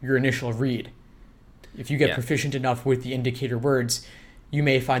your initial read. If you get proficient enough with the indicator words, you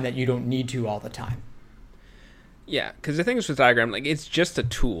may find that you don't need to all the time. Yeah, because the thing is with diagram, like, it's just a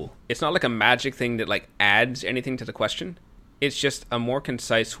tool. It's not like a magic thing that, like, adds anything to the question. It's just a more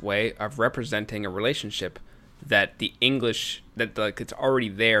concise way of representing a relationship that it's already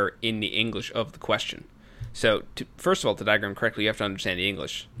there in the English of the question. So, first of all, to diagram correctly, you have to understand the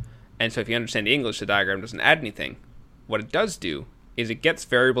English. And so if you understand the English, the diagram doesn't add anything. What it does do is it gets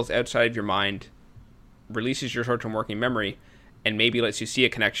variables outside of your mind, releases your short-term working memory, and maybe lets you see a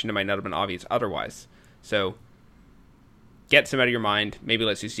connection that might not have been obvious otherwise. So, gets them out of your mind, maybe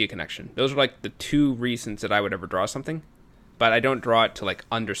lets you see a connection. Those are, like, the two reasons that I would ever draw something. But I don't draw it to, like,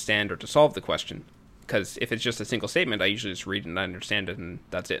 understand or to solve the question. Because if it's just a single statement, I usually just read and understand it, and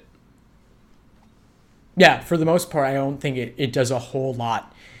that's it. Yeah, for the most part, I don't think it does a whole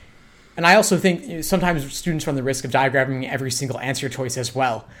lot. And I also think sometimes students run the risk of diagramming every single answer choice as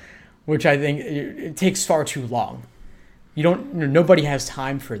well, which I think it takes far too long. Nobody has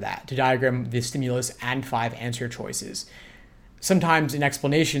time for that, to diagram the stimulus and 5 answer choices. Sometimes in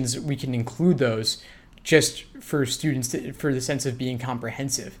explanations, we can include those just for students, for the sense of being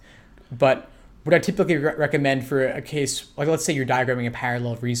comprehensive. But what I typically recommend for a case, like let's say you're diagramming a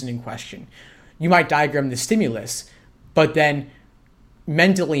parallel reasoning question, you might diagram the stimulus, but then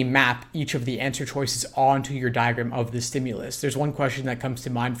mentally map each of the answer choices onto your diagram of the stimulus. There's one question that comes to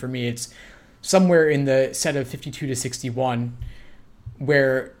mind for me. It's somewhere in the set of 52 to 61,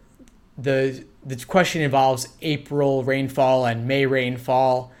 where the question involves April rainfall and May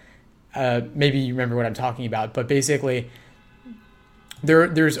rainfall. Maybe you remember what I'm talking about, but basically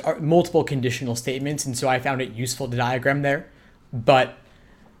there's multiple conditional statements, and so I found it useful to diagram there, but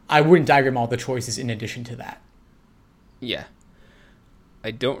I wouldn't diagram all the choices in addition to that. Yeah.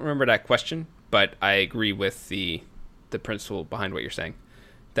 I don't remember that question, but I agree with the principle behind what you're saying.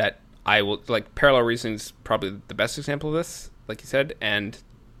 That I will, like, parallel reasoning is probably the best example of this, like you said, and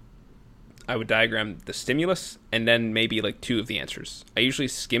I would diagram the stimulus and then maybe, like, 2 of the answers. I usually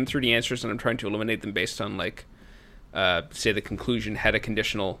skim through the answers and I'm trying to eliminate them based on, like, say the conclusion had a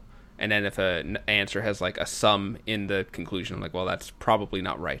conditional, and then if an answer has, like, a sum in the conclusion, I'm like, well, that's probably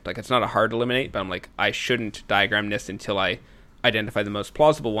not right. Like, it's not a hard eliminate, but I'm like, I shouldn't diagram this until I identify the most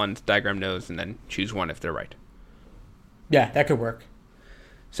plausible ones, diagram those, and then choose one if they're right. Yeah, that could work.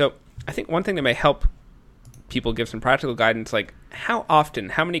 So I think one thing that may help people give some practical guidance, like, how often,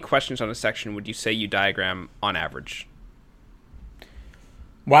 how many questions on a section would you say you diagram on average?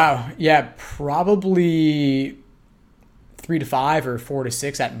 Wow. Yeah, probably 3 to 5 or 4 to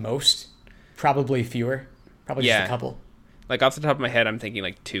 6 at most. Probably fewer. Probably just a couple. Like off the top of my head, I'm thinking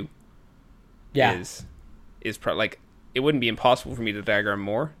like 2. Yeah. Like it wouldn't be impossible for me to diagram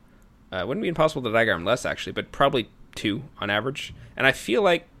more. It wouldn't be impossible to diagram less actually, but probably 2 on average. And I feel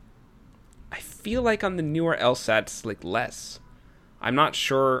like on the newer LSATs like less. I'm not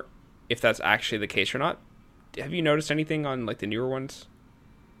sure if that's actually the case or not. Have you noticed anything on like the newer ones?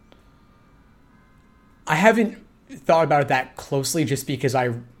 I haven't thought about it that closely just because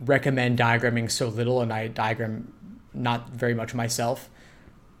I recommend diagramming so little and I diagram not very much myself.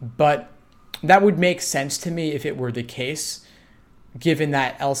 But that would make sense to me if it were the case, given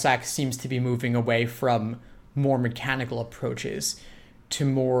that LSAC seems to be moving away from more mechanical approaches to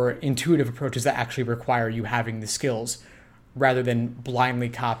more intuitive approaches that actually require you having the skills rather than blindly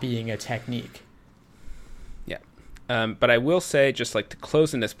copying a technique. Yeah. But I will say, just like to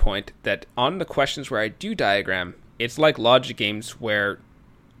close in this point, that on the questions where I do diagram, it's like logic games where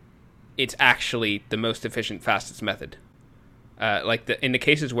it's actually the most efficient, fastest method. In the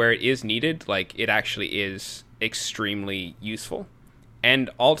cases where it is needed, like it actually is extremely useful. And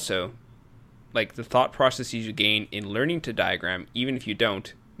also, like the thought processes you gain in learning to diagram, even if you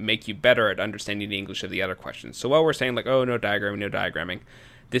don't, make you better at understanding the English of the other questions. So while we're saying like, oh, no diagramming,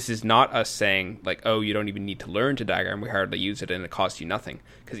 this is not us saying like, oh, you don't even need to learn to diagram. We hardly use it and it costs you nothing.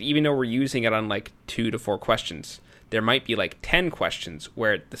 Because even though we're using it on like 2 to 4 questions, there might be like 10 questions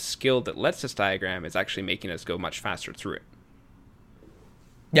where the skill that lets us diagram is actually making us go much faster through it.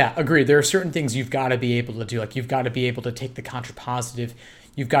 Yeah, agreed. There are certain things you've got to be able to do. Like you've got to be able to take the contrapositive.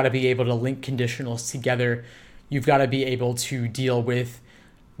 You've got to be able to link conditionals together. You've got to be able to deal with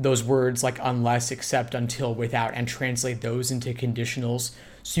those words like unless, except, until, without, and translate those into conditionals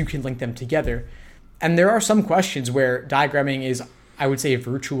so you can link them together. And there are some questions where diagramming is, I would say,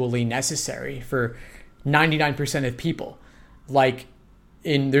 virtually necessary for 99% of people. Like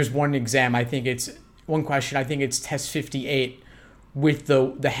there's one exam, one question, I think it's test 58 with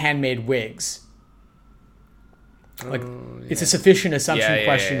the handmade wigs. Like it's a sufficient assumption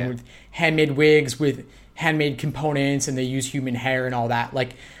question with handmade wigs, with handmade components, and they use human hair and all that.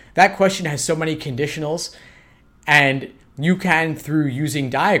 Like that question has so many conditionals, and you can, through using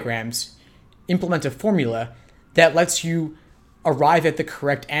diagrams, implement a formula that lets you arrive at the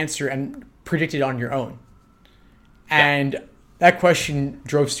correct answer and predict it on your own. And that question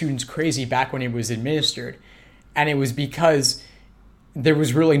drove students crazy back when it was administered. And it was because there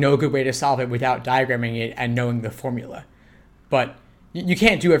was really no good way to solve it without diagramming it and knowing the formula. But you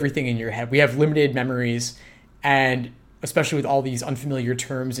can't do everything in your head. We have limited memories, and especially with all these unfamiliar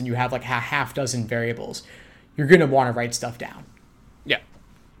terms, and you have like a half dozen variables, you're going to want to write stuff down. Yeah,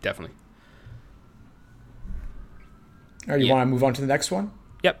 definitely. All right, you want to move on to the next one?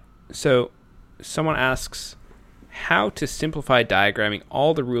 Yep. So someone asks how to simplify diagramming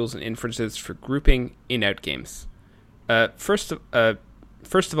all the rules and inferences for grouping in-out games. First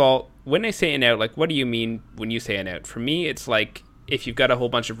of all, when I say in-out, like, what do you mean when you say in-out? For me, it's like if you've got a whole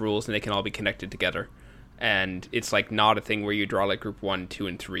bunch of rules and they can all be connected together. And it's like not a thing where you draw like group 1, 2,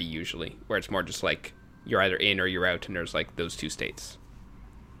 and 3 usually, where it's more just like you're either in or you're out, and there's like those 2 states.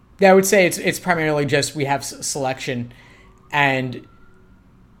 Yeah, I would say it's primarily just we have selection, and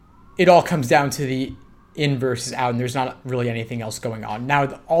it all comes down to the in versus out, and there's not really anything else going on.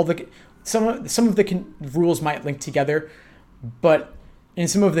 Now, some of the rules might link together, but in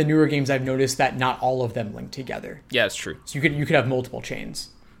some of the newer games, I've noticed that not all of them link together. Yeah, it's true. So you could have multiple chains.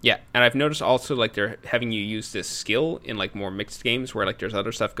 Yeah, and I've noticed also like they're having you use this skill in like more mixed games where like there's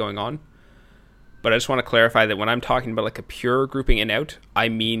other stuff going on. But I just want to clarify that when I'm talking about like a pure grouping in out, I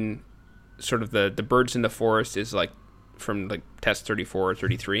mean sort of the birds in the forest is like from like test 34 or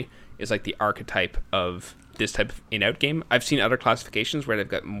 33 is like the archetype of this type of in out game. I've seen other classifications where they've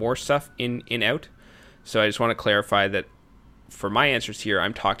got more stuff in out. So I just want to clarify that for my answers here,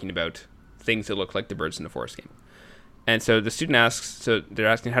 I'm talking about things that look like the birds in the forest game. And so the student asks, so they're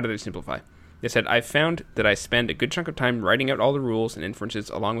asking, how do they simplify? They said, I've found that I spend a good chunk of time writing out all the rules and inferences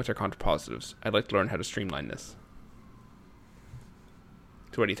along with their contrapositives. I'd like to learn how to streamline this.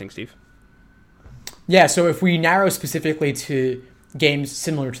 So what do you think, Steve? Yeah, so if we narrow specifically to games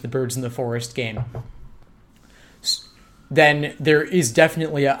similar to the Birds in the Forest game, then there is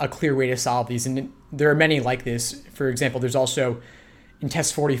definitely a clear way to solve these. And there are many like this. For example, there's also, in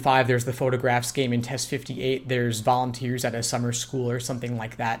test 45, there's the photographs game. In test 58, there's volunteers at a summer school or something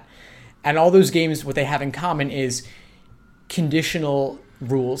like that. And all those games, what they have in common is conditional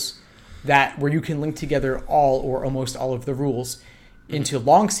rules that where you can link together all or almost all of the rules into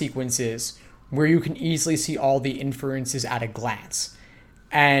long sequences where you can easily see all the inferences at a glance.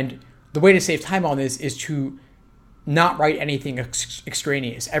 And the way to save time on this is to not write anything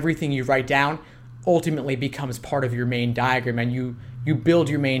extraneous. Everything you write down ultimately becomes part of your main diagram, and you build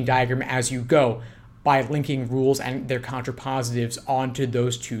your main diagram as you go by linking rules and their contrapositives onto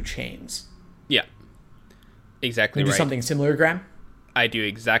those two chains. Yeah, exactly. You do right. something similar, Graham? I do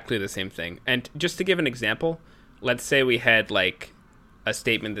exactly the same thing. And just to give an example, let's say we had like a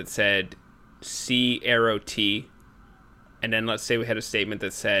statement that said C arrow T, and then let's say we had a statement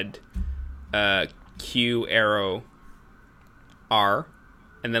that said Q arrow R,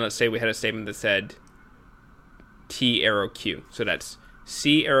 and then let's say we had a statement that said T arrow Q. So that's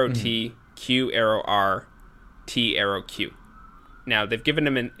C arrow T, Q arrow R, T arrow Q. Now, they've given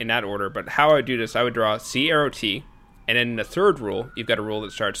them in that order, but how I would do this, I would draw C arrow T, and then in the third rule, you've got a rule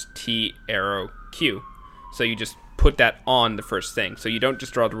that starts T arrow Q. So you just put that on the first thing. So you don't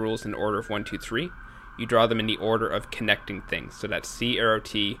just draw the rules in the order of 1, 2, 3. You draw them in the order of connecting things. So that's C arrow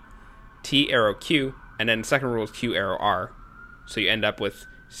T, T arrow Q, and then the second rule is Q arrow R. So you end up with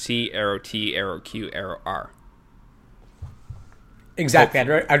C arrow T arrow Q arrow R. Exactly.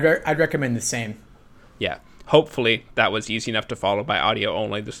 I'd recommend the same. Yeah. Hopefully that was easy enough to follow by audio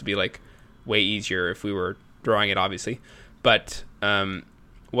only. This would be like way easier if we were drawing it, obviously. But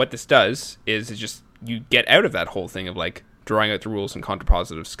what this does is just you get out of that whole thing of like drawing out the rules and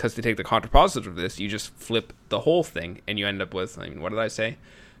contrapositives, because to take the contrapositive of this, you just flip the whole thing and you end up with, I mean, what did I say?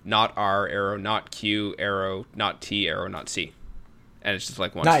 Not R arrow, not Q arrow, not T arrow, not C. And it's just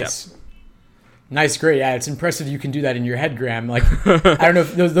like one step. Nice, great. Yeah, it's impressive you can do that in your head, Graham. Like, I don't know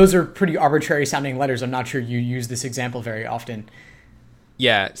if those are pretty arbitrary sounding letters. I'm not sure you use this example very often.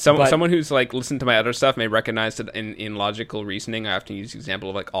 Yeah, someone who's like listened to my other stuff may recognize that in logical reasoning, I often use the example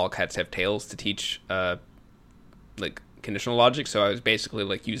of like all cats have tails to teach like conditional logic. So I was basically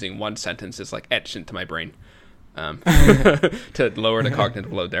like using one sentence as like etched into my brain to lower the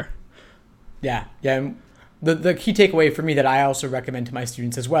cognitive load there. Yeah. And the key takeaway for me that I also recommend to my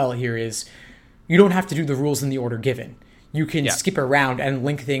students as well here is you don't have to do the rules in the order given. You can skip around and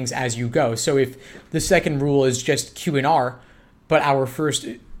link things as you go. So if the second rule is just Q and R, but our first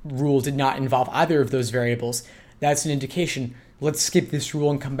rule did not involve either of those variables, that's an indication, let's skip this rule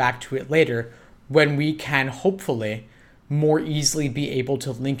and come back to it later, when we can hopefully more easily be able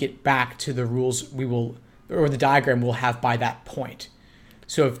to link it back to the rules we will, or the diagram we'll have by that point.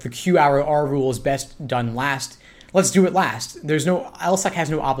 So if the Q arrow R rule is best done last, let's do it last. LSAC has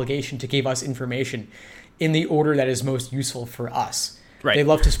no obligation to give us information in the order that is most useful for us. Right. They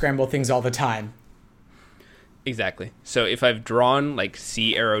love to scramble things all the time. Exactly. So if I've drawn like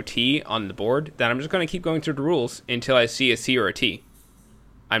C arrow T on the board, then I'm just going to keep going through the rules until I see a C or a T.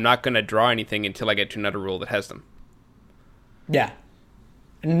 I'm not going to draw anything until I get to another rule that has them. Yeah.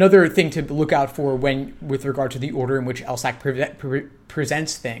 Another thing to look out for with regard to the order in which LSAC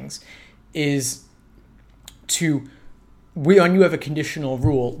presents things is when you have a conditional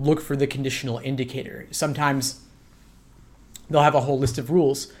rule, look for the conditional indicator. Sometimes they'll have a whole list of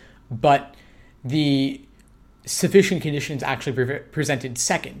rules, but the sufficient conditions actually presented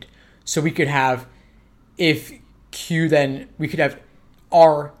second. So we could have if Q, then we could have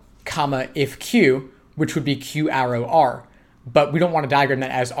R, comma, if Q, which would be Q arrow R. But we don't want to diagram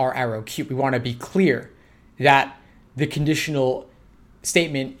that as R arrow Q. We want to be clear that the conditional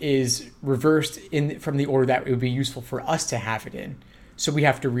statement is reversed from the order that it would be useful for us to have it in. So we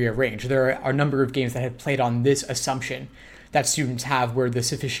have to rearrange. There are a number of games that have played on this assumption that students have where the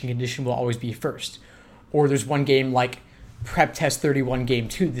sufficient condition will always be first. Or there's one game like Prep Test 31 Game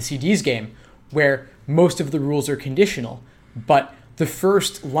 2, the CDs game, where most of the rules are conditional, but the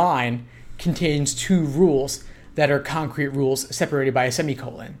first line contains two rules that are concrete rules separated by a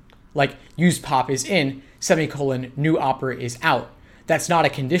semicolon. Like use pop is in, semicolon, new opera is out. That's not a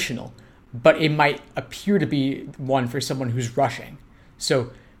conditional, but it might appear to be one for someone who's rushing.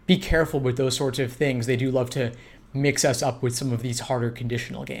 So be careful with those sorts of things. They do love to mix us up with some of these harder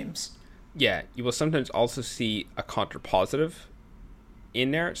conditional games. Yeah, you will sometimes also see a contrapositive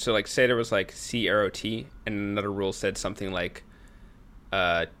in there. So like say there was like C arrow T and another rule said something like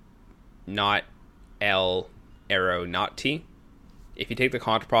not L arrow not T. If you take the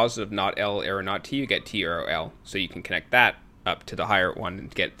contrapositive of not L arrow not T, you get T arrow L. So you can connect that up to the higher one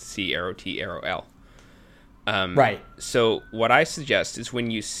and get C arrow T arrow L. Right. So what I suggest is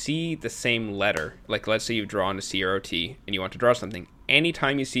when you see the same letter, like let's say you've drawn a C arrow T and you want to draw something,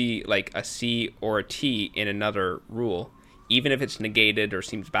 anytime you see like a C or a T in another rule, even if it's negated or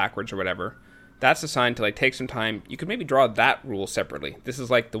seems backwards or whatever, that's assigned to like take some time. You could maybe draw that rule separately. This is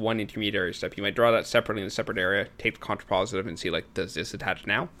like the one intermediary step. You might draw that separately in a separate area, take the contrapositive and see like, does this attach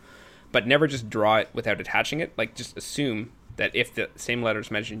now? But never just draw it without attaching it. Like just assume that if the same letter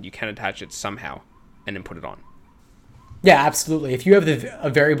is mentioned, you can attach it somehow and then put it on. Yeah, absolutely. If you have a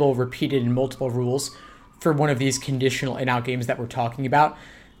variable repeated in multiple rules for one of these conditional in-out games that we're talking about,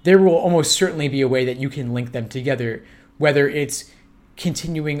 there will almost certainly be a way that you can link them together, whether it's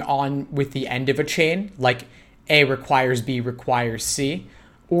continuing on with the end of a chain, like A requires B requires C,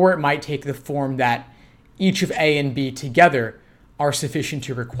 or it might take the form that each of A and B together are sufficient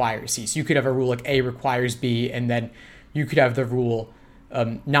to require C. So you could have a rule like A requires B, and then you could have the rule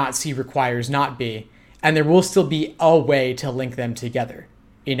not C requires not B, and there will still be a way to link them together,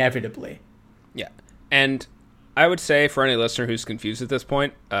 inevitably. Yeah, and I would say for any listener who's confused at this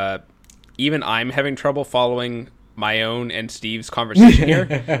point, even I'm having trouble following my own and Steve's conversation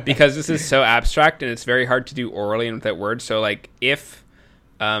here because this is so abstract and it's very hard to do orally and without words. So like if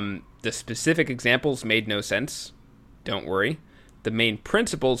the specific examples made no sense, don't worry. The main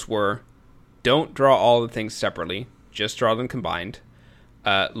principles were don't draw all the things separately, just draw them combined.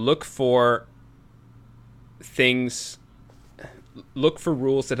 Look for rules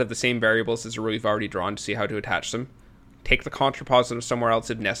that have the same variables as a rule you've already drawn to see how to attach them. Take the contrapositive somewhere else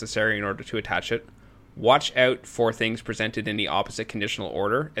if necessary in order to attach it. Watch out for things presented in the opposite conditional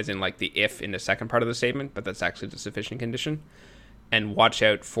order, as in like the if in the second part of the statement, but that's actually the sufficient condition. And watch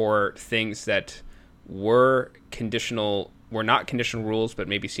out for things that were not conditional rules, but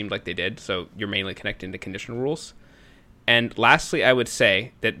maybe seemed like they did. So you're mainly connecting to conditional rules. And lastly, I would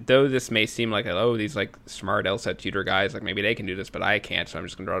say that though this may seem like, oh, these like smart LSAT tutor guys, like maybe they can do this, but I can't, so I'm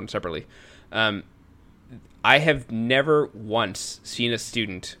just going to draw them separately. I have never once seen a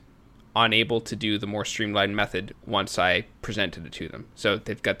student unable to do the more streamlined method once I presented it to them. So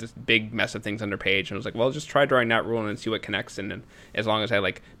they've got this big mess of things on their page, and I was like, well, just try drawing that rule and then see what connects. And then as long as I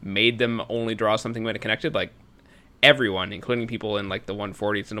like made them only draw something when it connected, like everyone, including people in like the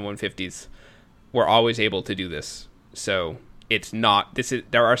 140s and the 150s, were always able to do this. So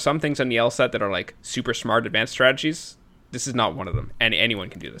there are some things on the LSAT that are like super smart advanced strategies. This is not one of them, and anyone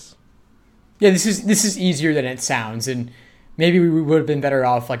can do this. Yeah, this is easier than it sounds, and maybe we would have been better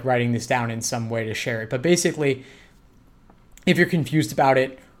off like writing this down in some way to share it. But basically, if you're confused about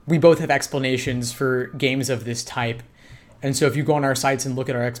it, we both have explanations for games of this type. And so if you go on our sites and look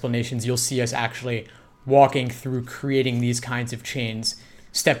at our explanations, you'll see us actually walking through creating these kinds of chains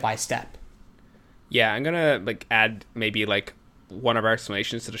step by step. Yeah, I'm going to like add maybe like one of our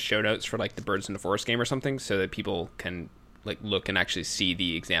explanations to the show notes for like the Birds in the Forest game or something so that people can like look and actually see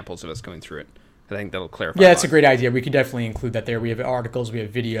the examples of us going through it. I think that'll clarify. Yeah, that's a great idea. We could definitely include that there. We have articles, we have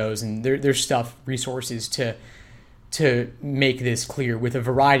videos, and there's resources to make this clear with a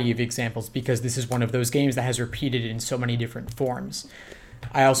variety of examples, because this is one of those games that has repeated in so many different forms.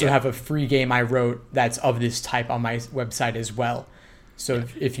 I also have a free game I wrote that's of this type on my website as well. So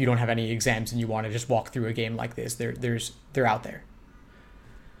if you don't have any exams and you want to just walk through a game like this, they're out there.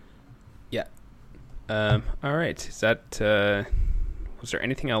 Yeah. All right. Is that was there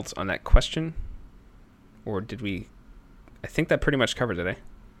anything else on that question? Or did we... I think that pretty much covers it, eh?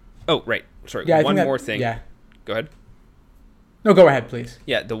 Oh, right. Sorry. Yeah, one more thing. Yeah. Go ahead. No, go ahead, please.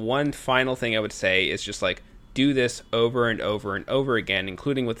 Yeah, the one final thing I would say is just like, do this over and over and over again,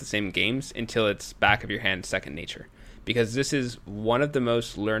 including with the same games, until it's back of your hand second nature. Because this is one of the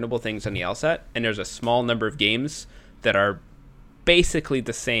most learnable things on the LSAT, and there's a small number of games that are basically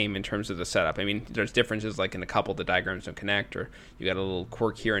the same in terms of the setup. I mean, there's differences like in a couple the diagrams don't connect, or you got a little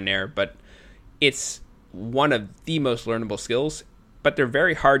quirk here and there, but it's one of the most learnable skills. But they're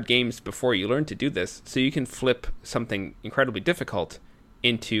very hard games before you learn to do this, so you can flip something incredibly difficult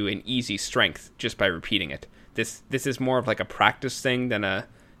into an easy strength just by repeating it. This is more of like a practice thing than a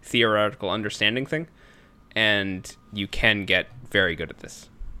theoretical understanding thing, and you can get very good at this.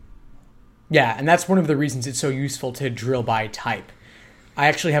 Yeah, and that's one of the reasons it's so useful to drill by type. I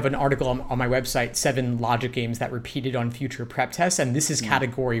actually have an article on my website, 7 logic games that repeated on future prep tests, and this is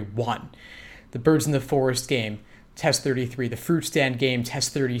category 1. The Birds in the Forest game, test 33. The Fruit Stand game,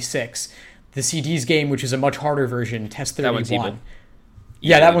 test 36. The CDs game, which is a much harder version, test 31. That one's evil.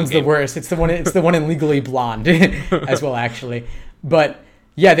 Yeah, that one's the worst. It's the one in Legally Blonde as well, actually. But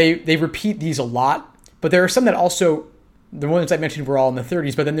yeah, they repeat these a lot. But there are some that also, the ones I mentioned were all in the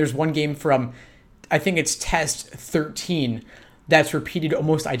 30s, but then there's one game from, I think it's test 13, that's repeated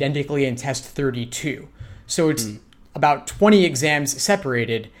almost identically in test 32. So it's about 20 exams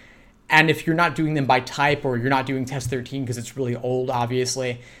separated. And if you're not doing them by type, or you're not doing test 13 because it's really old,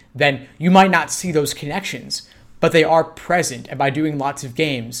 obviously, then you might not see those connections, but they are present. And by doing lots of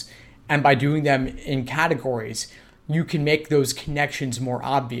games And by doing them in categories, you can make those connections more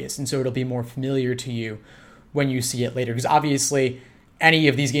obvious. And so it'll be more familiar to you when you see it later. Because obviously, any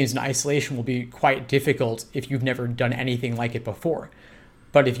of these games in isolation will be quite difficult if you've never done anything like it before.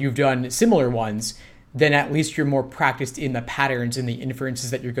 But if you've done similar ones, then at least you're more practiced in the patterns and the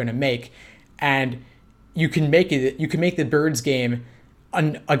inferences that you're going to make. And you can make the Birds game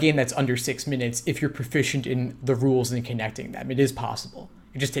a game that's under 6 minutes if you're proficient in the rules and connecting them. It is possible.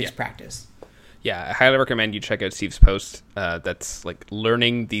 It just takes practice. Yeah, I highly recommend you check out Steve's post. That's like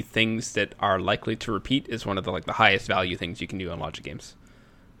learning the things that are likely to repeat is one of the the highest value things you can do on Logic games.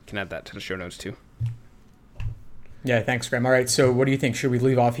 You can add that to the show notes too. Yeah, thanks, Graham. All right, so what do you think? Should we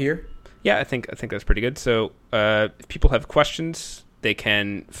leave off here? Yeah, I think that's pretty good. So if people have questions, they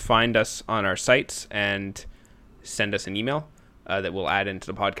can find us on our sites and send us an email that we'll add into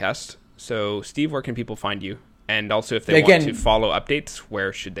the podcast. So, Steve, where can people find you? And also, if they want to follow updates,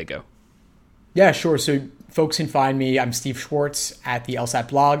 where should they go? Yeah, sure. So folks can find me. I'm Steve Schwartz at the LSAT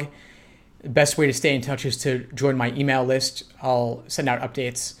blog. The best way to stay in touch is to join my email list. I'll send out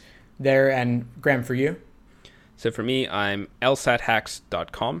updates there. And Graham, for you? So for me, I'm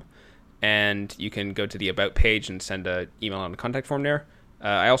lsathacks.com. And you can go to the About page and send an email on the contact form there.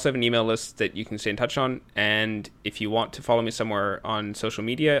 I also have an email list that you can stay in touch on. And if you want to follow me somewhere on social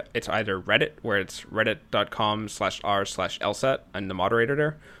media, it's either Reddit, where it's reddit.com/r/lsat. I'm the moderator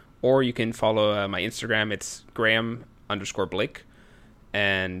there. Or you can follow my Instagram. It's Graham_Blake.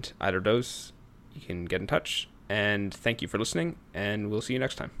 And either of those, you can get in touch. And thank you for listening. And we'll see you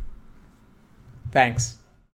next time. Thanks.